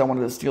 Not because I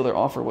wanted to steal their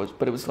offer,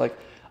 but it was like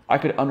I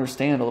could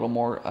understand a little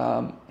more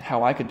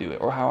how I could do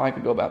it or how I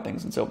could go about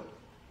things. And so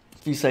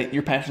if you say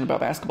you're passionate about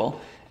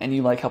basketball and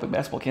you like helping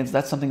basketball kids,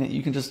 that's something that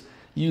you can just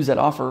use that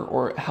offer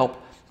or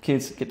help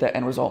kids get that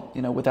end result,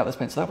 you know, without this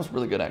pain. So that was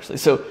really good actually.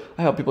 So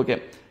I help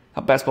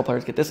basketball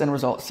players get this end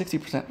result,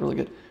 60% really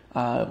good,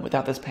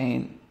 without this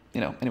pain,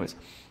 you know. Anyways,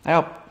 I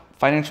help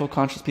financial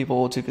conscious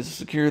people to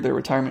secure their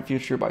retirement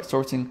future by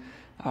sourcing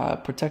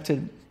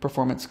protected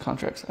performance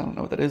contracts. I don't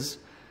know what that is.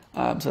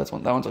 So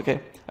that one's okay.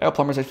 I help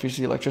plumbers, HVAC,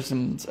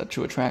 electricians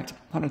to attract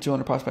 100,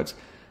 200 prospects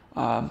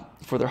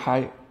for their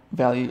high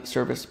value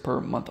service per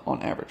month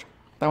on average.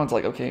 That one's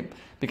like okay,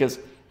 because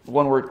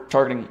one, we're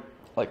targeting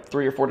like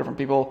 3 or 4 different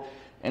people,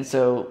 and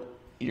so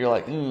you're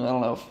like, I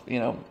don't know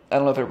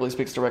if it really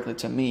speaks directly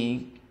to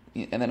me.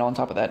 And then on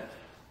top of that,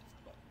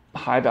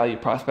 high value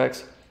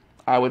prospects,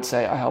 I would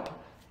say I help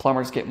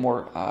plumbers get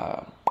more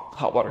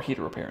hot water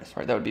heater repairs,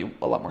 right? That would be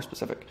a lot more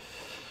specific.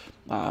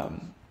 I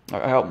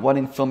help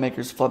wedding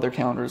filmmakers flood their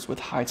calendars with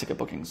high ticket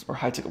bookings or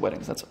high ticket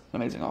weddings. That's an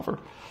amazing offer.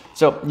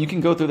 So you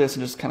can go through this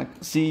and just kind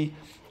of see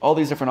all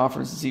these different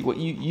offers and see what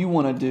you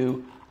want to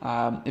do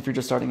if you're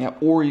just starting out,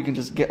 or you can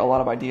just get a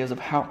lot of ideas of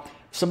how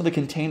some of the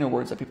container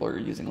words that people are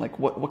using, like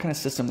what kind of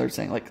system they're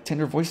saying, like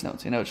Tinder voice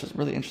notes, you know, it's just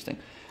really interesting.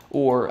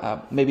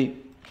 Or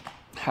maybe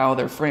how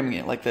they're framing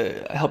it, like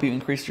help you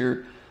increase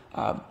your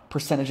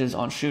percentages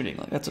on shooting.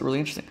 Like that's really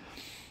interesting.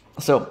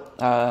 So,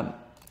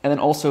 and then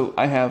also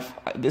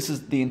this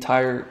is the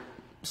entire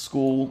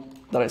school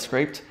that I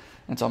scraped.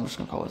 And so I'm just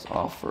going to call this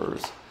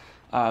offers.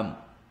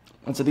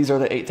 And so these are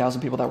the 8,000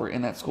 people that were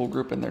in that school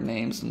group and their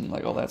names and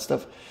like all that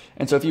stuff.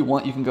 And so if you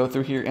want, you can go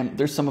through here and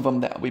there's some of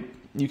them that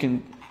you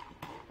can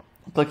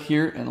click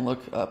here and look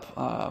up,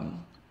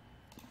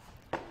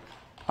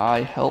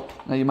 I help.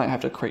 Now you might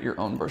have to create your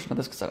own version of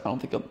this because I don't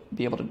think you'll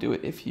be able to do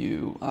it if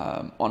you,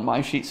 on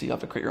my sheet, so you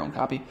have to create your own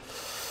copy.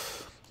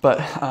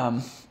 But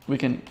we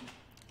can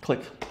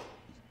click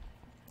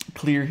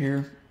clear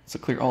here. So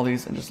clear all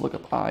these and just look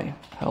up I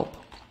help.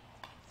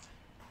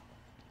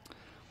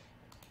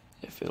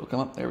 If it'll come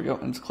up, there we go.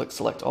 And just click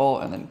select all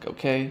and then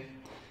OK.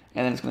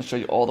 And then it's going to show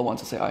you all the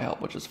ones that say I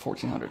help, which is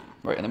 1,400,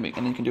 right? And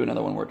then you can do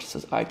another one where it just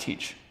says I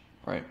teach,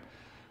 right?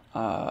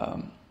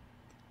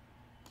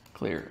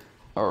 Clear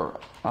or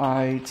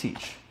I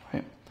teach,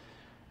 right?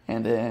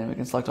 And then we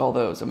can select all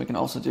those, and we can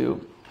also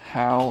do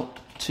how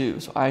to.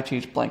 So I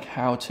teach blank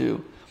how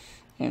to,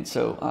 and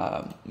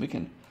so we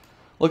can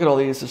look at all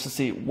these just to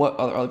see what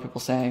other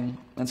people saying.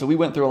 And so we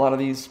went through a lot of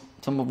these.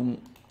 Some of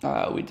them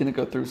we didn't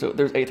go through. So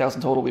there's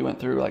 8,000 total. We went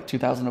through like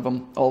 2,000 of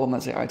them. All of them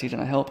that say I teach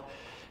and I help.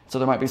 So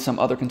there might be some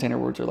other container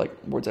words or like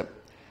words that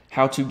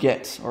how to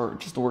get or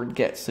just the word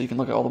get. So you can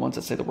look at all the ones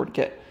that say the word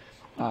get.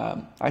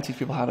 I teach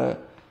people how to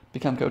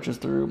become coaches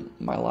through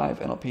my live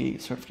NLP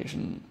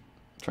certification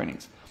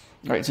trainings.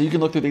 All right, so you can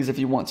look through these if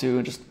you want to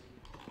and just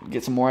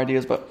get some more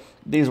ideas, but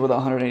these were the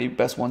 180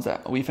 best ones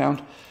that we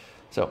found.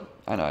 So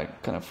I know I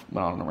kind of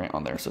went on a rant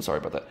on there, so sorry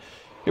about that.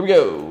 Here we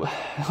go.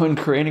 When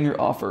creating your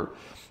offer,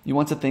 you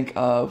want to think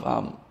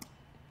of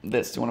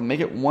this. You want to make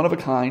it one of a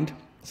kind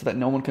so that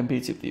no one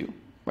competes with you,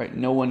 right?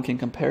 No one can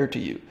compare to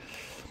you.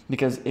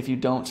 Because if you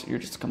don't, you're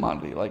just a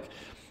commodity. Like,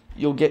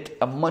 you'll get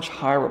a much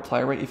higher reply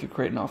rate if you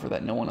create an offer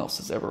that no one else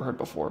has ever heard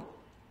before.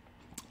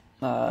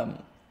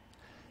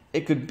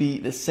 It could be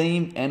the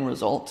same end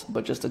result,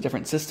 but just a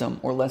different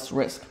system or less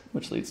risk,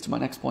 which leads to my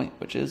next point,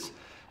 which is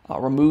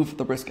remove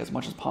the risk as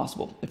much as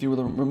possible. If you were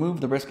to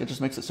remove the risk, it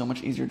just makes it so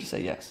much easier to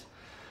say yes.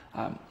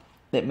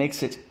 It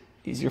makes it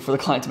easier for the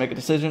client to make a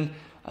decision.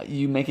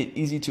 You make it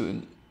easy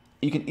to,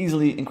 you can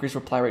easily increase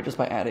reply rate just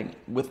by adding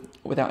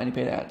without any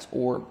paid ads,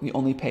 or you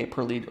only pay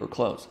per lead or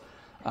close,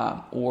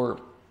 or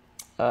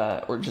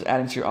just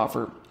adding to your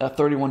offer a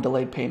 31 day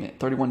delayed payment.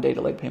 So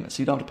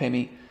you don't have to pay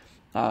me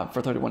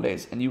for 31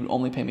 days, and you would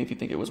only pay me if you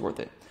think it was worth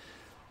it.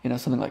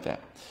 Something like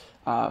that.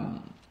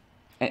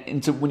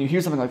 And so when you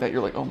hear something like that,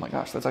 you're like, oh my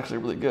gosh, that's actually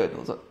really good.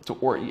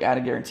 Or you add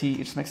a guarantee.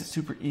 It just makes it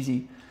super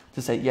easy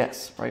to say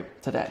yes,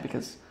 right, to that,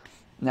 because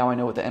now I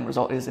know what the end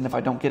result is, and if I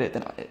don't get it,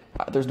 then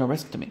there's no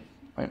risk to me,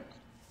 right?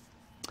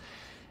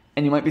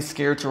 And you might be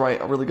scared to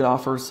write really good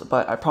offers,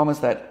 but I promise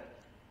that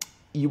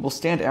you will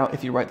stand out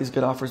if you write these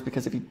good offers,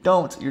 because if you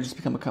don't, you just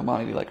become a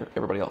commodity like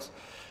everybody else.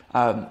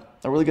 A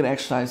really good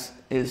exercise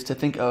is to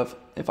think of,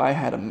 if I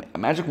had a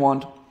magic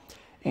wand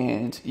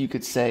and you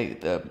could say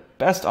the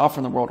best offer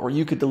in the world, or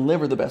you could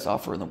deliver the best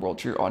offer in the world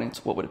to your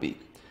audience, what would it be?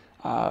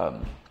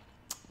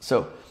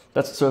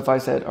 So if I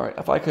said, all right,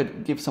 if I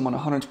could give someone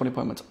 120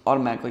 appointments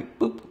automatically,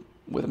 boop,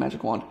 with a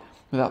magic wand,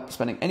 without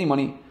spending any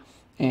money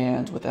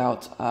and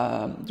without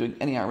doing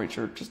any outreach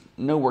or just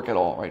no work at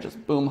all, right?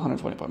 Just boom,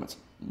 120 appointments.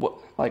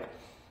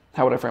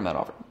 How would I frame that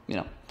offer?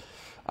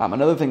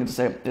 Another thing to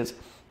say is,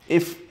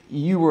 if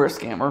you were a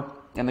scammer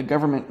and the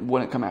government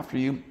wouldn't come after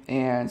you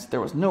and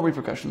there was no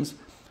repercussions,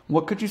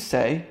 what could you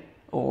say,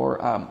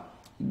 or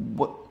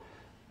what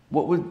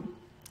would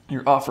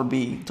your offer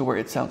be to where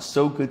it sounds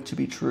so good to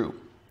be true?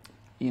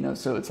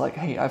 So it's like,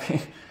 hey,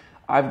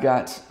 I've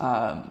got,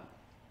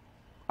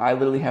 I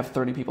literally have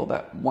 30 people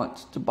that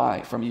want to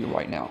buy from you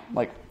right now,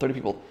 like 30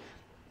 people.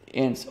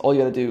 And all you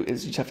got to do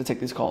is you just have to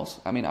take these calls.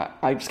 I mean,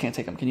 I just can't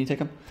take them. Can you take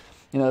them?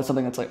 That's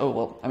something that's like, oh,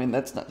 well, I mean,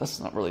 that's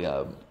not really,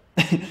 I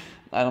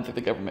don't think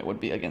the government would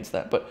be against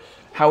that. But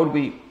how would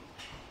we,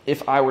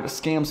 if I were to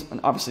scam,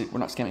 and obviously we're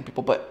not scamming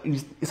people, but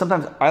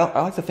sometimes I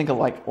like to think of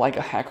like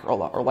a hacker a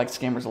lot, or like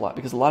scammers a lot,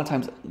 because a lot of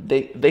times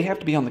they have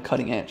to be on the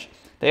cutting edge.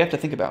 They have to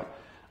think about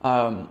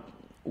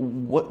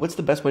what's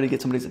the best way to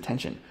get somebody's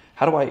attention.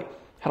 How do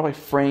I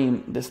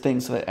frame this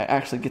thing so that it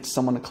actually gets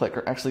someone to click,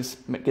 or actually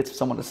gets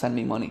someone to send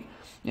me money?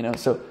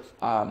 So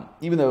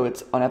even though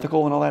it's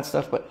unethical and all that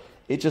stuff, but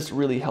it just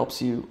really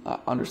helps you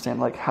understand,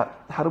 like,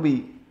 how do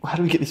we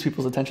get these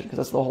people's attention? Because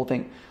that's the whole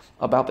thing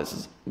about this,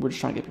 is we're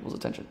just trying to get people's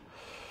attention.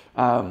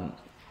 One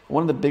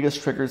of the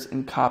biggest triggers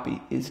in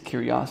copy is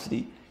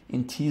curiosity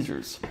in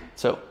teasers.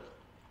 So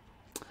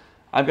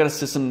I've got a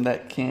system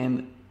that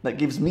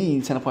gives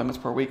me 10 appointments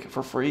per week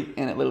for free,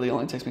 and it literally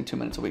only takes me 2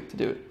 minutes a week to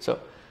do it. So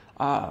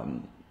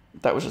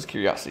that was just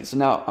curiosity. So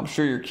now I'm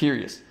sure you're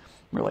curious.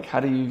 We're like, how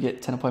do you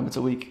get 10 appointments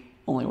a week,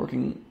 only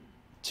working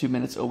 2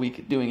 minutes a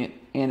week doing it,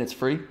 and it's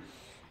free?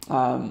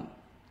 And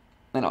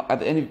at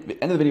the end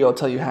of the video, I'll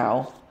tell you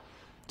how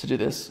to do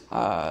this.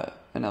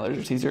 And now there's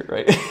your teaser,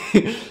 right?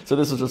 So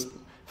this is just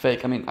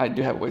fake. I mean, I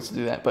do have ways to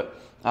do that,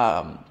 but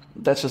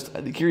that's just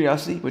the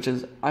curiosity, which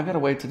is, I've got a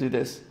way to do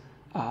this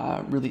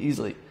really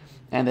easily.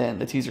 And then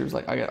the teaser is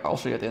like, I'll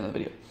show you at the end of the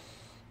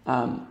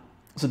video.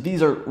 So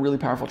these are really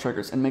powerful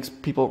triggers and makes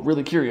people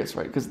really curious,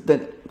 right?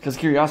 Because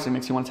curiosity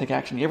makes you want to take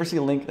action. You ever see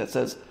a link that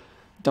says,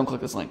 don't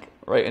click this link,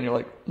 right? And you're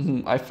like,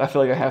 I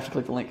feel like I have to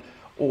click the link.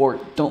 Or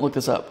don't look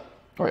this up.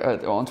 Or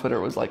on Twitter,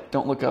 it was like,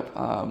 don't look up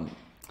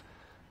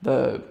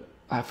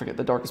I forget,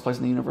 the darkest place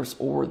in the universe,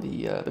 or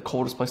the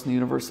coldest place in the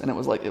universe. And it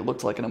was like, it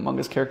looked like an Among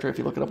Us character if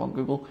you look it up on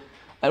Google.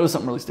 It was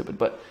something really stupid,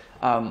 but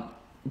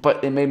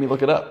it made me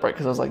look it up, right?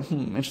 Because I was like,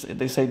 interesting.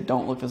 They say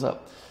don't look this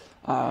up.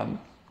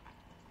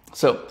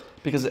 So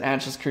because it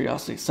adds just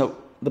curiosity. So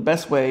the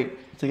best way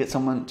to get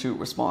someone to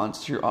respond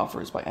to your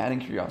offer is by adding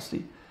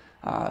curiosity,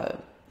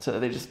 so that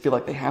they just feel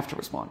like they have to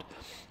respond.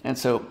 And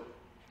so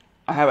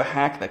I have a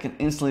hack that can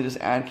instantly just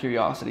add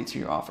curiosity to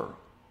your offer.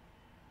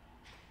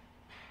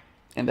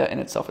 And that in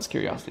itself is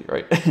curiosity,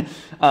 right?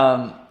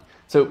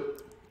 So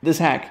this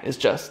hack is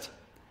just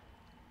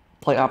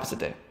play opposite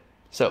day.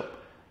 So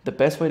the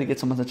best way to get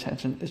someone's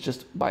attention is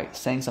just by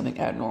saying something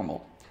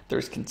abnormal.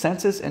 There's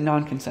consensus and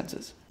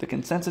non-consensus. The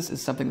consensus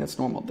is something that's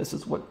normal. This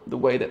is the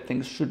way that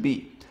things should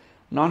be.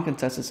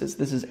 Non-consensus is,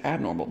 this is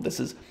abnormal. This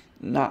is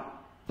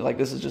not, like,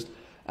 this is just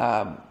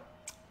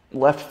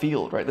left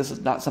field, right? This is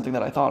not something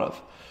that I thought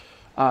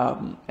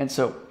of. And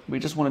so we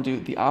just want to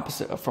do the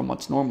opposite from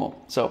what's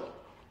normal. So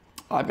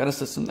I've got a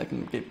system that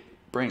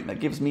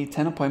gives me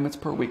 10 appointments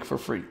per week for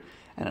free,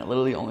 and it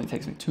literally only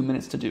takes me 2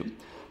 minutes to do.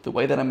 the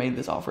way that I made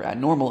this offer at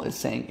normal is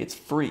saying it's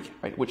free,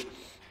 right? Which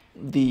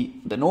the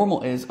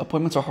normal is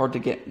appointments are hard to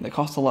get. They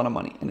cost a lot of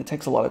money and it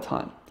takes a lot of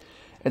time.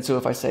 And so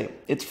if I say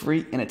it's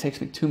free and it takes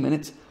me 2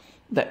 minutes,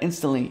 that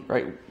instantly,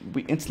 right,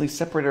 we instantly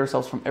separate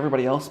ourselves from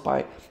everybody else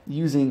by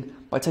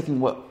taking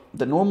what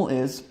the normal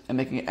is and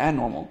making it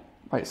abnormal,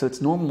 right? So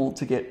it's normal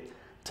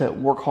to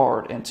work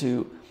hard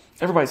and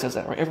everybody says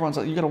that, right? Everyone's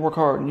like, you got to work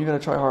hard and you got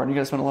to try hard and you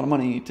got to spend a lot of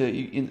money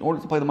in order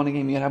to play the money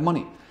game, you got to have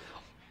money.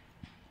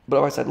 But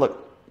if I said,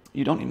 look,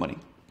 you don't need money.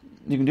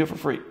 You can do it for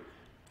free.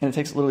 And it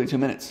takes literally 2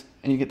 minutes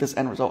and you get this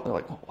end result. They're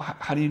like, well,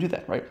 how do you do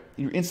that, right?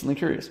 You're instantly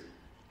curious.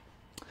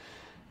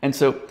 And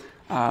so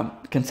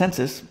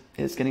consensus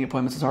is getting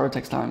appointments is hard, it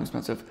takes time,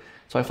 expensive.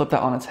 So I flipped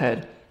that on its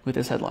head with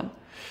this headline.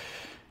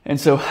 And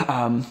so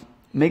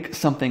make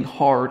something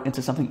hard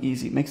into something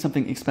easy. Make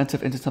something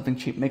expensive into something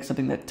cheap. Make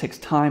something that takes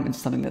time into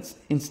something that's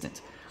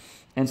instant.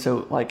 And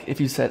so like if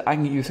you said, I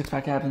can get you a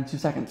 6-pack abs in 2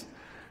 seconds,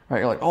 right?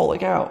 You're like, oh,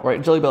 like out,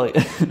 right? Jelly belly.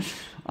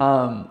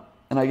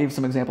 And I gave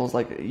some examples,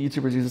 like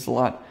YouTubers use this a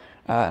lot.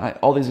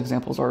 All these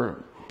examples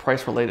are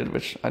price related,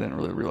 which I didn't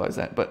really realize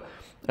that, but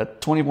a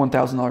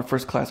 $21,000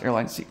 first class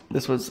airline seat.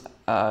 This was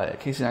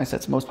Casey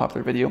Neistat's most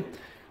popular video.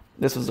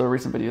 This was a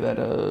recent video that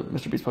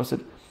Mr. Beast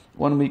posted.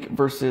 $1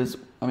 versus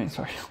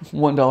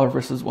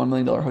 $1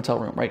 million hotel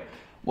room, right?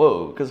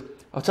 Whoa, because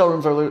hotel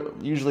rooms are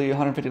usually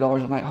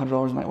 $150 a night,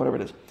 $100 a night, whatever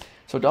it is.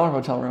 So $1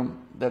 hotel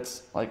room,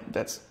 that's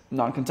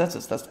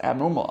non-consensus. That's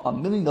abnormal.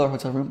 $1 million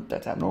hotel room,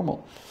 that's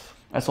abnormal.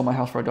 I sold my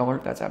house for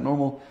 $1, that's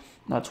abnormal.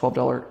 Not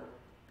 $12,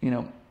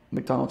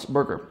 McDonald's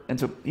burger. And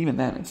so even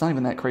then, it's not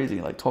even that crazy.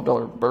 Like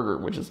 $12 burger,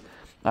 which is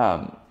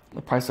the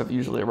price of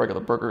usually a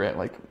regular burger at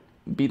like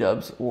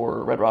B-Dubs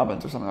or Red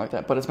Robin's or something like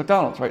that. But it's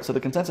McDonald's, right? So the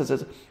consensus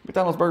is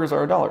McDonald's burgers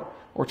are $1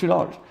 or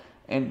 $2.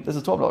 And this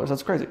is $12.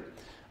 That's crazy.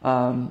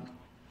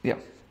 Yeah.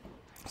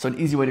 So an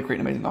easy way to create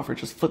an amazing offer is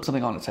just flip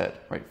something on its head,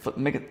 right?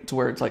 Make it to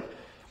where it's like,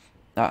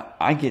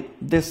 I get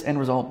this end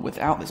result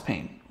without this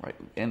pain, right?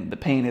 And the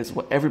pain is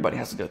what everybody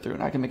has to go through.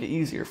 And I can make it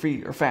easier,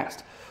 free, or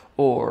fast,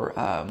 or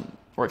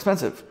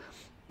expensive,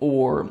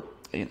 or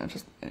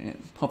just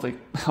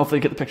hopefully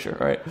get the picture,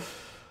 all right?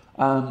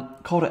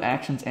 Call to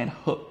actions and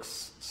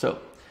hooks. So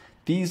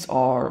these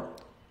are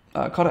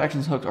call to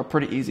actions and hooks are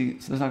pretty easy.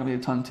 So there's not going to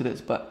be a ton to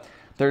this, but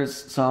there's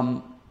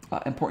some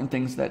important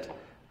things that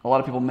a lot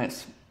of people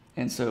miss.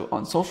 And so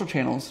on social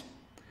channels,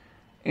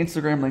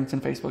 Instagram,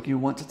 LinkedIn, Facebook, you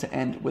want it to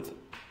end with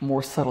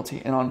more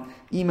subtlety. And on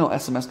email,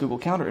 SMS, Google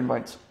Calendar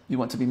invites, you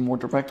want to be more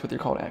direct with your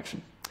call to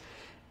action.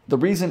 The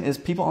reason is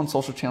people on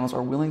social channels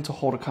are willing to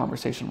hold a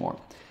conversation more.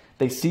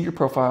 They see your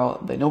profile,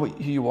 they know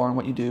who you are and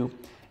what you do,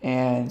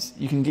 and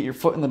you can get your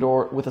foot in the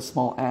door with a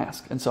small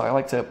ask. And so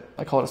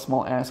I call it a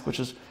small ask, which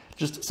is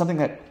just something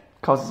that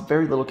causes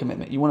very little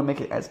commitment. You want to make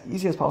it as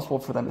easy as possible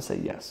for them to say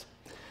yes.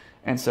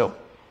 And so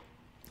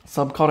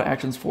some call to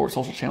actions for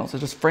social channels is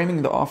just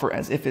framing the offer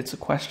as if it's a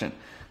question.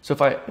 So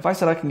if I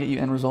said I can get you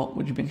end result,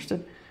 would you be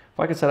interested? If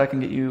I said I can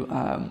get you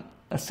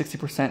a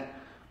 60%,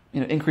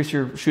 increase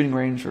your shooting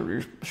range or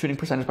your shooting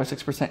percentage by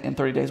 6% in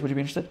 30 days, would you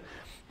be interested?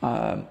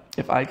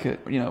 If I could,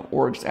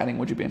 or just adding,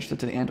 would you be interested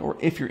to the end? Or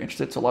if you're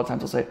interested. So a lot of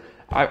times I'll say,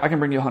 I can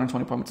bring you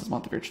 120 appointments this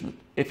month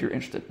if you're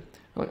interested.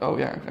 You're like, oh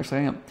yeah, actually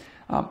I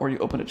am. Or you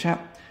open a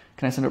chat.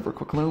 Can I send over a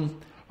quick loom?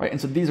 Right. And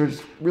so these are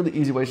just really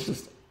easy ways to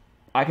just,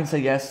 I can say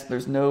yes.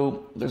 There's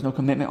no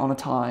commitment on a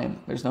time.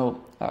 There's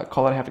no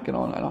call that I have to get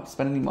on. I don't have to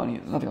spend any money.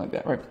 Nothing like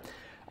that. Right.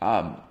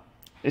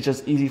 It's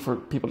just easy for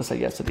people to say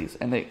yes to these,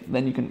 and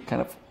then you can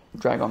kind of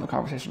drag on the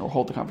conversation or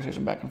hold the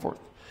conversation back and forth.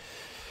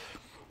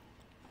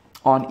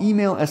 On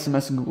email,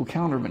 SMS, and Google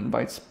Calendar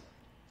invites,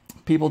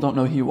 people don't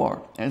know who you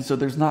are. And so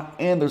there's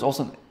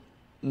also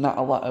not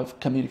a lot of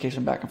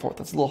communication back and forth.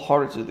 It's a little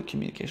harder to do the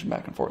communication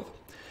back and forth.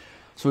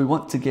 So we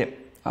want to get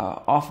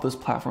off those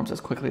platforms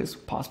as quickly as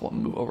possible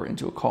and move over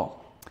into a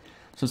call.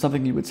 So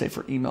something you would say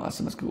for email,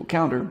 SMS, Google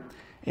Calendar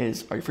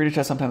is, are you free to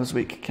chat sometime this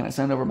week? Can I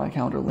send over my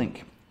calendar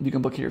link? You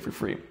can book here for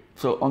free.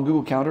 So on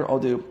Google Calendar, I'll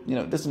do,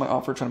 this is my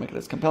offer, trying to make it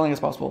as compelling as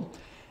possible.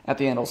 At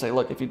the end, I'll say,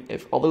 look,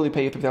 if I'll literally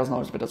pay you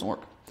 $3,000 if it doesn't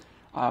work.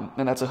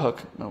 And that's a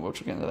hook. We'll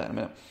get into that in a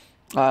minute.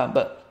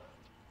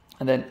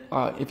 And then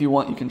if you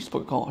want, you can just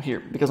book a call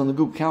here. Because on the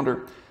Google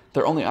Calendar,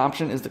 their only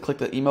option is to click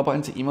the email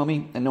button to email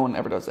me, and no one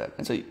ever does that.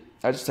 And so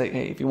I just say,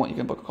 hey, if you want, you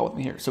can book a call with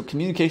me here. So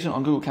communication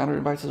on Google Calendar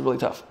invites is really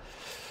tough.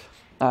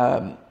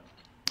 On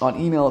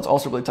email, it's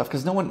also really tough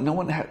because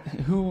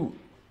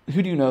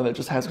who do you know that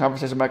just has a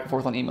conversation back and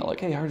forth on email?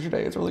 Like, hey, how's your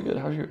day? It's really good.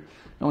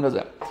 No one does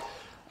that.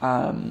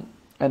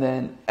 And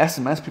then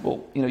SMS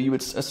people, you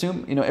would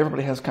assume,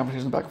 everybody has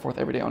conversations back and forth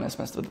every day on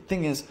SMS. But the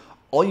thing is,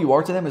 all you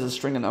are to them is a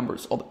string of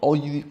numbers.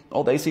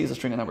 All they see is a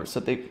string of numbers. So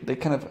they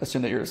kind of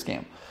assume that you're a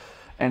scam.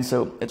 And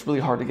so it's really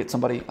hard to get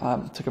somebody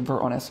to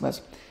convert on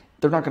SMS.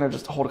 They're not going to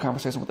just hold a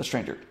conversation with a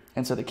stranger.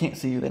 And so they can't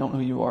see you. They don't know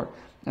who you are.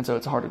 And so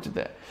it's harder to do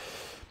that.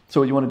 So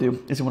what you want to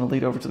do is you want to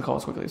lead over to the call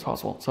as quickly as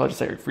possible. So I just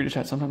say, you're free to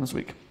chat sometime this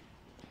week.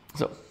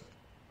 So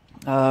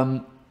I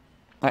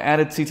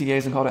added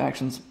CTAs and call to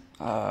actions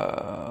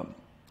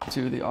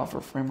to the offer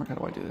framework. How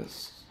do I do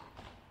this?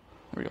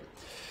 There we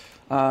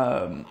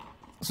go.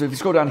 So if you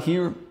scroll down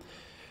here,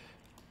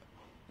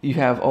 you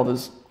have all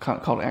those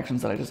call to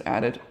actions that I just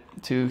added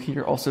to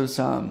here. Also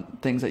some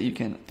things that you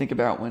can think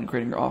about when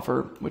creating your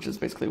offer, which is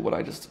basically what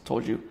I just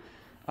told you.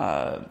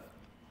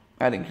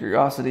 Adding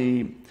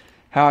curiosity,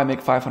 how I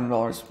make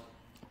 $500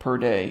 per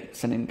day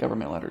sending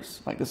government letters.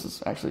 Like this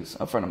is actually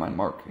a friend of mine,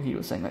 Mark. He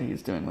was saying that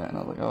he's doing that, and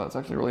I was like, oh, that's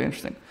actually really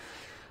interesting.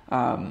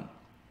 I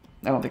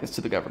don't think it's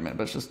to the government,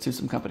 but it's just to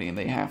some company, and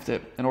they have to,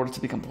 in order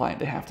to be compliant,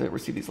 they have to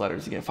receive these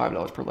letters. You get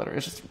 $5 per letter.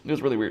 It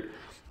was really weird.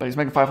 But he's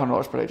making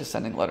 $500 per day just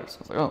sending letters. I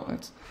was like, oh,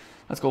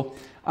 that's cool.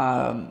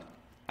 I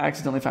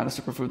accidentally found a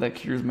superfood that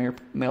cures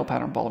male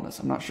pattern baldness.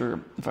 I'm not sure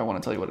if I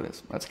want to tell you what it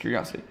is. That's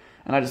curiosity.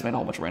 And I just made a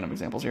whole bunch of random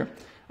examples here.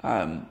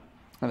 And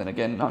then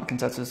again,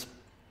 non-consensus.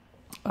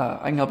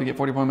 I can help you get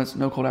 40 appointments,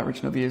 no cold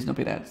outreach, no VAs, no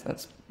paid ads.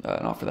 That's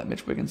an offer that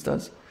Mitch Wiggins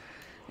does.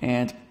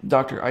 And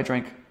doctor, I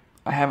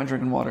haven't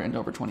drinking water in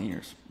over 20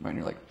 years. Right? And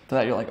you're like, to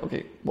that you're like,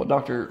 okay, well,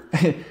 doctor,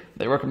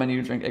 they recommend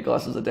you drink 8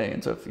 glasses a day.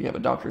 And so if you have a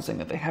doctor saying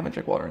that they haven't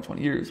drank water in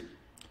 20 years,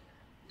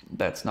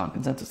 that's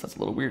non-consensus. That's a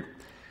little weird.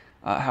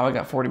 How I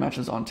got 40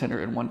 matches on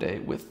Tinder in one day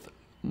with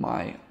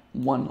my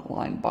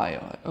one-line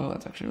bio. Oh,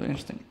 that's actually really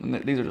interesting. And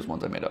these are just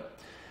ones I made up.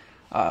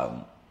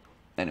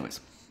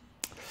 Anyways.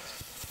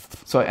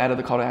 So I added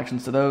the call to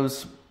actions to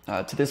those.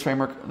 To this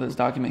framework, this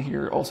document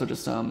here, also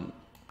just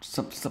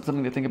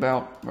something to think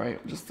about,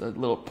 right? Just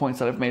little points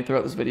that I've made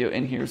throughout this video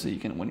in here so you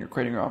can, when you're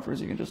creating your offers,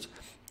 you can just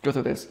go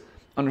through this,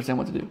 understand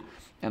what to do,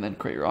 and then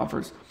create your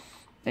offers.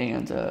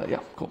 And yeah,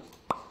 cool.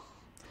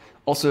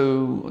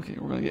 Also, okay,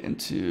 we're going to get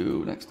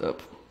into next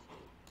up.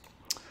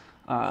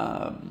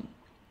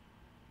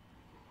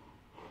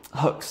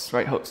 Hooks,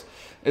 right? Hooks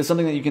is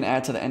something that you can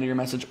add to the end of your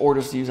message or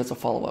just use as a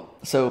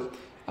follow-up. So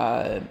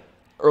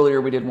earlier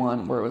we did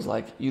one where it was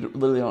like, you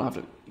literally don't have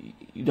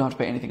to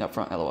pay anything up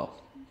front, LOL.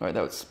 Right?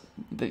 That was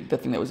the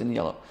thing that was in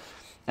yellow.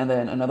 And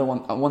then another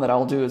one that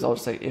I'll do is I'll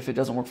just say, if it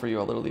doesn't work for you,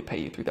 I'll literally pay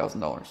you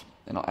 $3,000,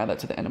 and I'll add that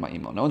to the end of my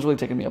email. No one's really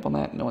taken me up on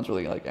that. No one's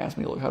really like asked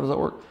me, look, how does that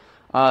work?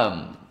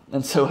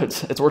 And so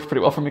it's worked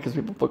pretty well for me because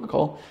people book a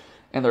call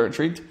and they're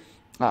intrigued,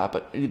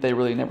 but they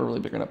really never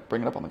really bring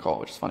it up on the call,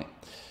 which is funny.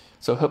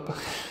 So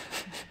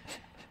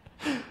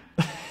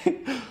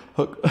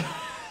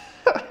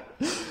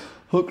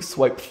hook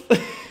swipe,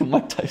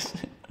 Mike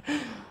Tyson.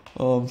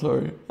 Oh, I'm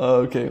sorry.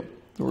 Okay,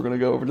 we're gonna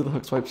go over to the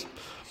hook swipes,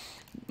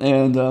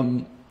 and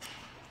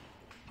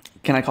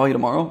can I call you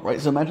tomorrow? Right.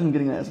 So imagine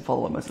getting that as a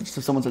follow-up message. So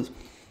someone says,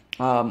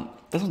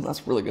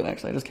 that's really good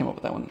actually. I just came up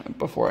with that one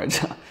before I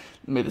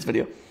made this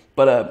video,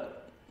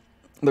 but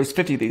there's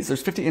 50 of these.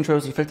 There's 50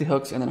 intros, there's 50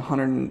 hooks, and then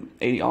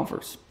 180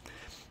 offers.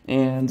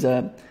 And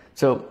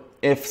so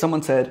if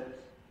someone said,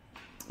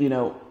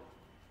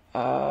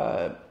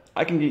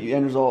 I can get you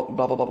end result,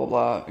 blah, blah, blah, blah,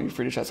 blah, and you're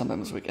free to chat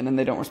sometime this week, and then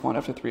they don't respond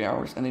after 3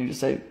 hours, and then you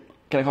just say,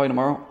 can I call you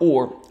tomorrow?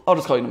 Or I'll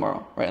just call you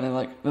tomorrow, right? And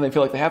then they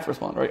feel like they have to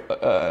respond, right?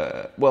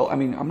 Well, I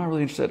mean, I'm not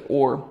really interested.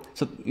 Or,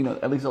 so,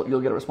 at least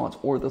you'll get a response.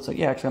 Or they'll say,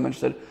 yeah, actually, I'm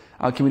interested.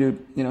 Can we do,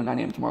 9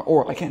 a.m. tomorrow?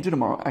 Or I can't do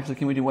tomorrow. Actually,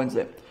 can we do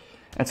Wednesday?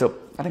 And so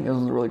I think those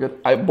ones are really good.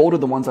 I bolded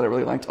the ones that I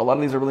really liked. A lot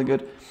of these are really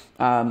good.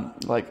 But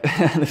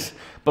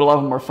a lot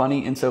of them are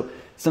funny. And so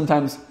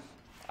sometimes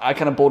I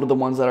kind of bolded the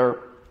ones that are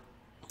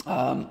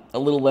a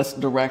little less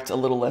direct, a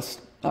little less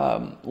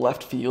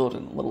left field,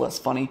 and a little less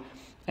funny.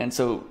 And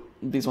so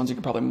these ones you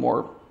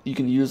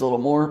can use a little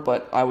more,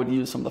 but I would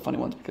use some of the funny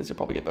ones because you'll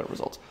probably get better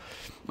results.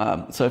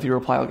 So if you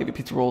reply, I'll give you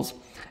pizza rolls.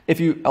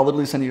 I'll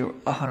literally send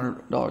you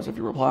 $100 if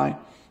you reply.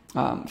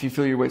 If you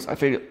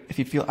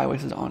feel I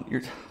wasted on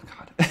your,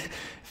 God,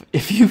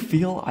 if you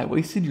feel I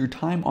wasted your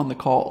time on the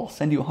call, I'll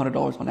send you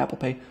 $100 on Apple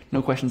Pay,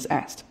 no questions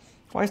asked.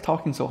 Why is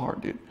talking so hard,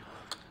 dude?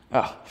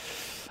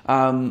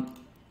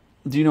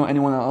 Do you know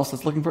anyone else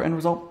that's looking for end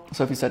result?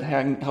 So if you said, hey,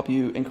 I can help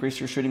you increase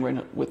your shooting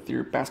rate with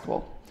your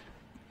basketball,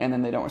 and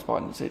then they don't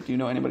respond and say, do you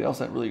know anybody else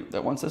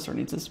that wants this or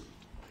needs this?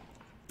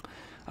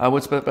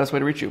 What's the best way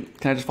to reach you?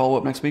 Can I just follow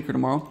up next week or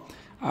tomorrow?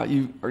 Are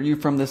you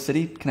from this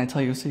city? Can I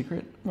tell you a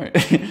secret? Right.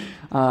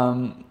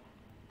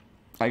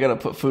 I gotta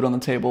put food on the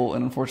table,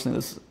 and unfortunately,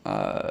 this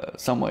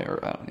some way or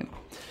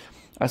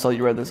I saw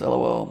you read this.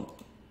 LOL.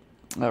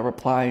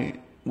 Reply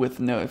with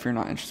no if you're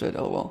not interested.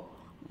 LOL.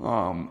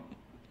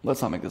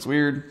 Let's not make this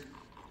weird.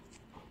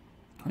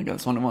 I got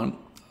this one-to-one.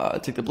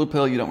 Take the blue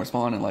pill, you don't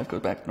respond, and life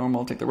goes back to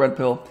normal. Take the red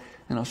pill,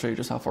 and I'll show you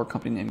just how far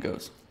company name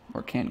goes,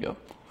 or can go.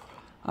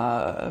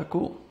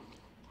 Cool.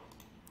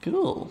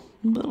 All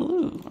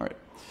right.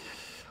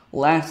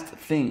 Last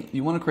thing,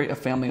 you want to create a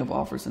family of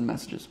offers and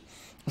messages.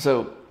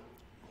 So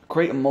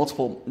create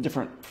multiple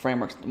different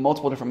frameworks,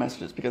 multiple different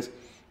messages, because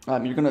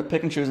you're going to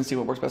pick and choose and see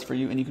what works best for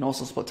you, and you can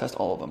also split test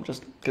all of them,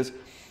 just because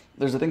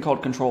there's a thing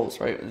called controls,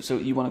 right? So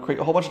you want to create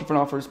a whole bunch of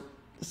different offers,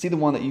 see the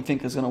one that you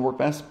think is going to work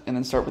best, and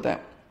then start with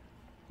that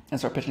and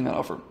start pitching that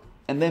offer.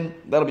 And then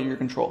that'll be your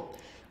control.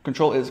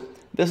 Control is,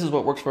 this is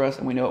what works for us,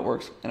 and we know it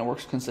works, and it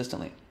works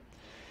consistently.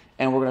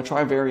 And we're going to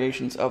try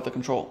variations of the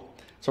control.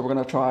 So we're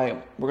going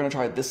to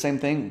try this same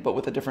thing, but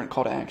with a different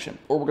call to action.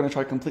 Or we're going to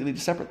try a completely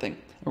separate thing.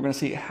 And we're going to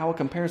see how it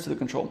compares to the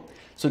control.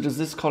 So does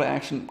this call to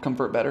action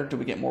convert better? Do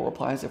we get more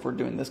replies if we're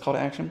doing this call to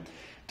action?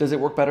 Does it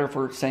work better if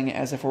we're saying it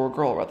as if we're a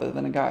girl rather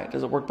than a guy?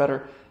 Does it work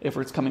better if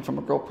it's coming from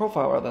a girl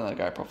profile rather than a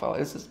guy profile?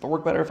 Does it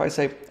work better if I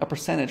say a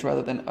percentage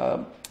rather than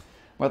a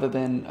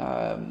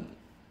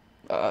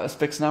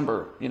fixed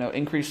number?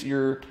 Increase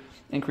your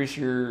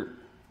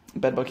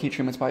bedbug heat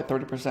treatments by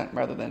 30%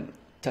 rather than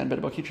 10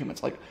 bedbug heat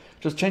treatments. Like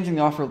just changing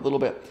the offer a little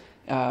bit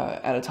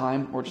at a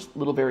time, or just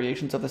little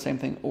variations of the same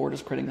thing, or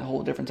just creating a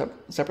whole different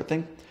separate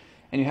thing.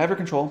 And you have your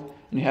control,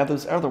 and you have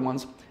those other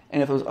ones.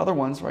 And if those other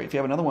ones, right, if you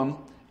have another one,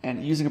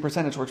 and using a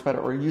percentage works better,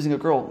 or using a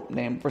girl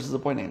name versus a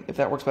boy name, if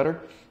that works better,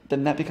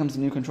 then that becomes a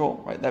new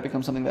control, right? That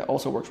becomes something that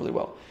also works really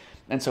well.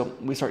 And so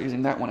we start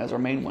using that one as our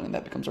main one, and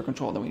that becomes our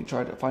control. Then we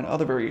try to find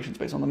other variations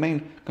based on the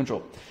main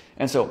control.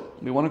 And so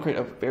we want to create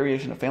a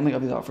variation, a family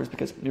of these offers,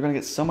 because you're going to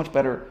get so much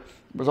better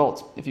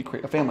results if you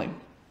create a family.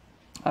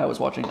 I was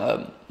watching,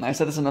 I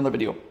said this in another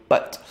video,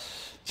 but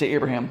Jay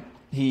Abraham,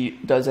 he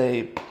does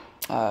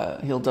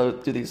he'll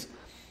do these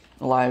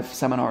live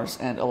seminars,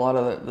 and a lot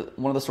of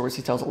one of the stories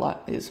he tells a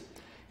lot is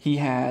he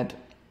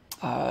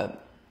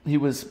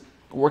was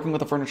working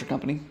with a furniture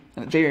company,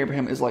 and Jay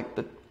Abraham is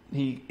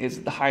he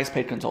is the highest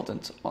paid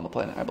consultant on the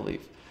planet, I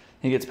believe.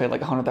 He gets paid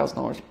like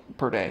 $100,000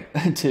 per day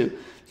to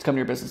come to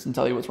your business and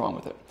tell you what's wrong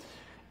with it.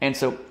 And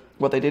so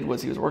what they did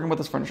was he was working with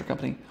this furniture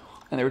company,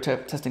 and they were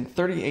testing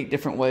 38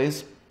 different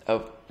ways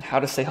of how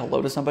to say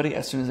hello to somebody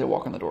as soon as they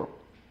walk in the door.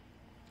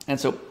 And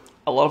so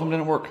a lot of them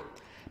didn't work,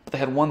 but they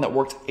had one that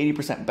worked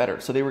 80%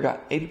 better. So they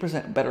got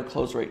 80% better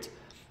close rates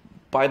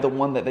by the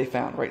one that they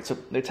found, right? So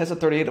they tested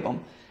 38 of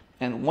them,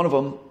 and one of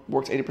them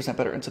worked 80%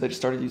 better. And so they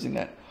just started using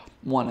that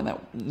one, and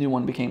that new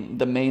one became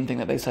the main thing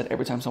that they said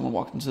every time someone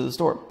walked into the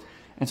store.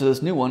 And so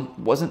this new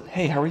one wasn't,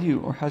 hey, how are you?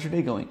 Or how's your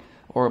day going?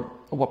 Or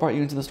what brought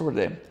you into the store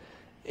today?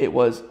 It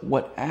was,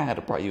 what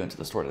ad brought you into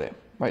the store today,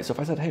 right? So if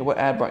I said, hey, what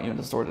ad brought you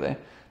into the store today?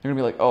 They're gonna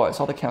be like, oh, I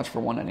saw the couch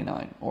for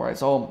 $199, or I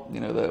saw,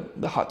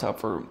 the hot tub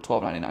for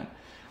 $12.99. And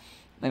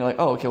you're like,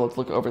 oh, okay, let's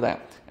look over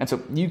that. And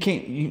so you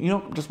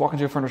don't just walk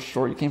into a furniture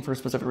store. You came for a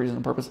specific reason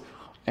and purpose,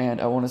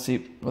 and I want to see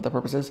what that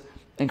purpose is.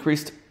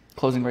 Increased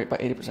closing rate by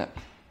 80%.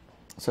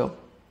 So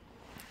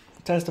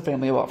test a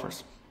family of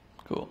offers.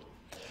 Cool.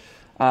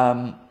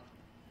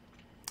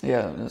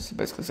 Yeah, just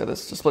basically say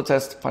this. Just split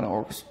test, find out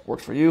what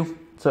works for you.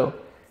 So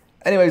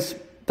anyways,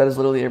 that is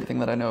literally everything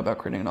that I know about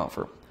creating an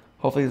offer.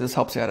 Hopefully this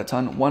helps you out a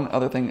ton. One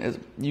other thing is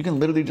you can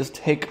literally just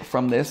take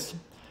from this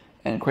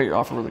and create your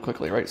offer really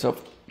quickly, right? So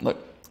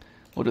look,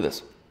 we'll do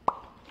this.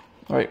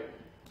 All right.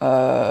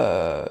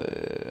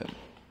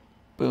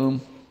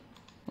 Boom.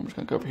 I'm just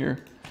going to go over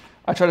here.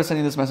 I tried to send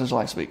you this message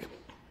last week.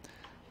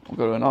 We'll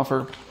go to an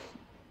offer.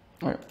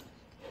 All right.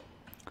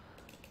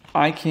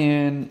 I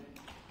can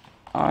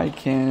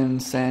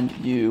send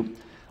you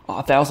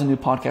 1,000 new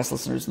podcast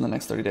listeners in the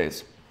next 30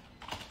 days.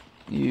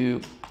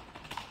 You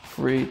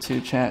free to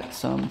chat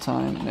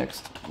sometime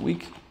next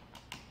week?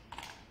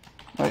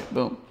 All right,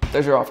 boom.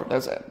 There's your offer.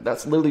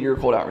 That's literally your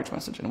cold outreach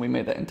message, and we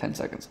made that in 10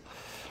 seconds.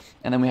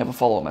 And then we have a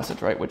follow-up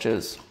message, right, which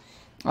is,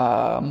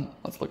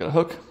 let's look at a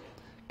hook.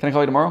 Can I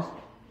call you tomorrow?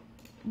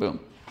 Boom.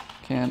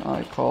 Can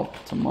I call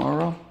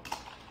tomorrow?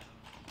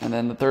 And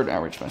then the third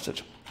outreach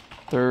message.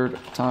 Third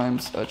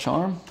time's a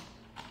charm.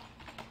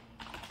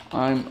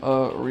 I'm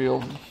a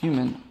real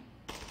human.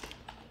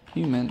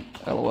 Human,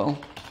 LOL.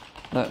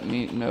 Let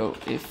me know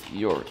if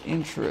you're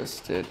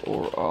interested,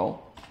 or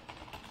I'll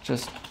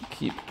just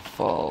keep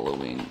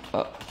following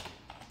up.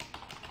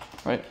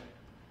 Right?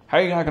 How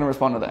are you not going to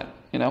respond to that?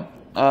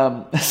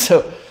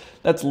 So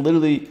that's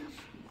literally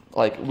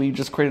like we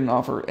just created an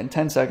offer in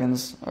 10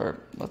 seconds, or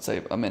let's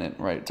say a minute,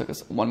 right? It took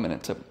us 1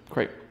 minute to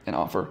create an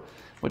offer,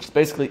 which is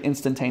basically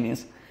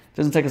instantaneous. It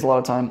doesn't take us a lot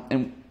of time,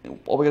 and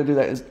all we got to do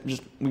that is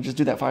we just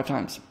do that 5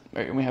 times,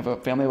 right? And we have a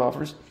family of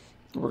offers.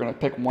 We're going to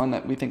pick one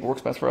that we think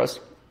works best for us.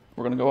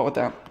 We're going to go out with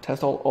that,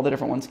 test all the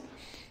different ones,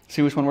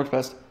 see which one works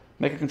best,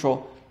 make a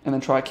control, and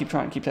then keep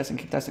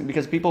testing,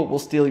 because people will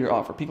steal your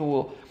offer. People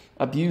will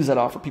abuse that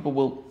offer. People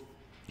will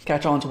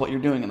catch on to what you're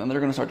doing, and then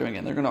they're going to start doing it,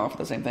 and they're going to offer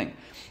the same thing.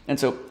 And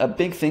so a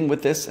big thing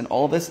with this and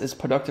all of this is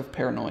productive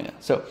paranoia.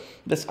 So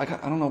this, I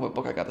don't know what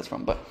book I got this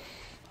from, but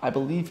I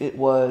believe it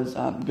was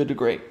Good to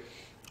Great,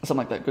 something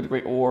like that, Good to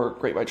Great or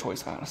Great by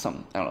Choice,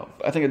 something, I don't know.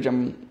 I think a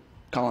Jim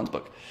Collins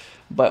book.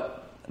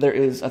 But there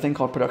is a thing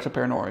called productive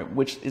paranoia,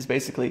 which is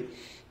basically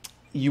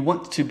you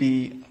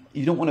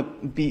don't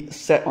want to be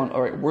set on,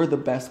 all right, we're the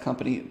best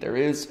company there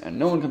is, and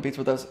no one competes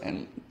with us,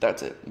 and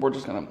that's it. We're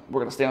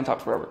gonna stay on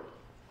top forever.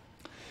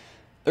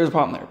 There's a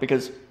problem there,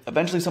 because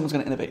eventually someone's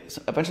going to innovate.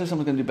 Eventually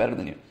someone's going to do better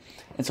than you.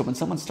 And so when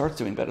someone starts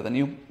doing better than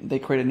you, they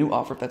create a new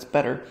offer that's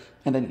better,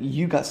 and then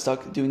you got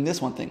stuck doing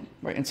this one thing,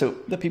 right? And so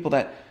the people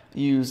that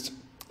used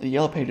the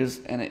Yellow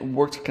Pages and it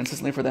worked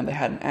consistently for them, they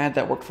had an ad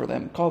that worked for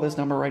them. Call this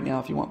number right now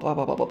if you want, blah,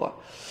 blah, blah, blah, blah.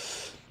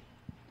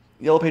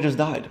 Yellow Pages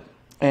died.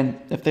 And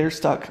if they're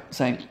stuck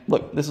saying,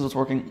 look, this is what's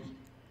working,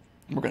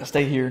 we're going to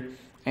stay here,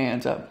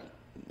 and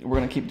we're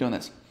going to keep doing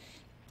this,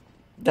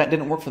 that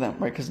didn't work for them,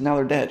 right? Because now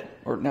they're dead,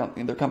 or now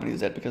their company is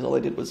dead because all they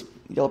did was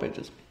Yellow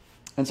Pages.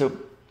 And so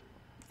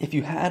if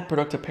you had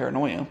productive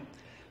paranoia,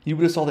 you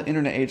would have saw the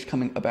internet age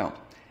coming about,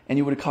 and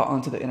you would have caught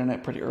onto the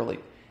internet pretty early.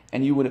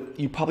 and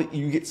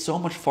you get so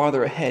much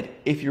farther ahead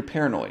if you're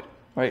paranoid,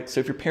 right? So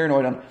if you're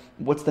paranoid on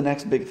what's the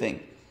next big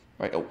thing,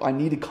 right? I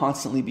need to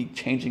constantly be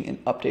changing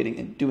and updating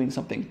and doing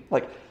something.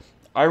 Like,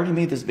 I already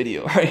made this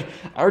video, right?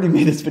 I already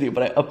made this video,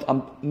 but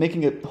I'm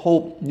making a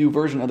whole new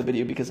version of the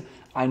video because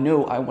I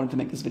know I wanted to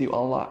make this video a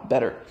lot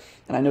better.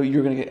 And I know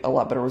you're going to get a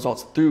lot better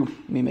results through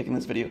me making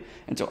this video.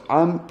 And so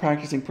I'm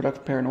practicing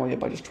productive paranoia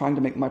by just trying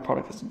to make my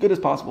product as good as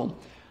possible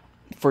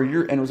for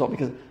your end result,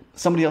 because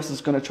somebody else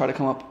is going to try to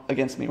come up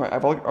against me, right?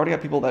 I've already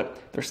got people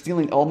that they're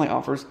stealing all my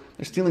offers,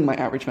 they're stealing my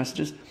outreach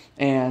messages,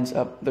 and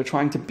they're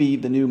trying to be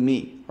the new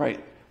me,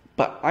 right?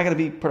 But I got to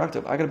be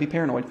productive. I got to be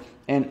paranoid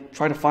and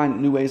try to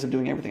find new ways of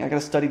doing everything. I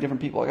got to study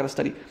different people. I got to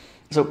study.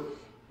 So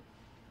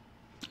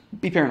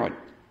be paranoid,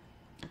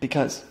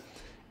 because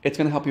it's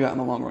going to help you out in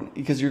the long run,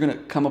 because you're going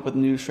to come up with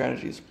new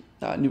strategies,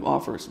 new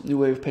offers, new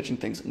way of pitching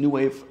things, new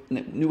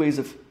ways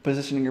of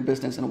positioning your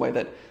business in a way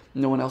that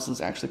no one else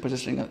is actually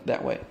positioning it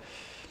that way.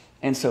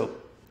 And so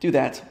do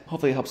that.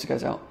 Hopefully it helps you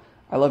guys out.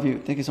 I love you.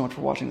 Thank you so much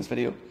for watching this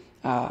video,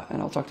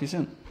 and I'll talk to you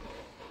soon.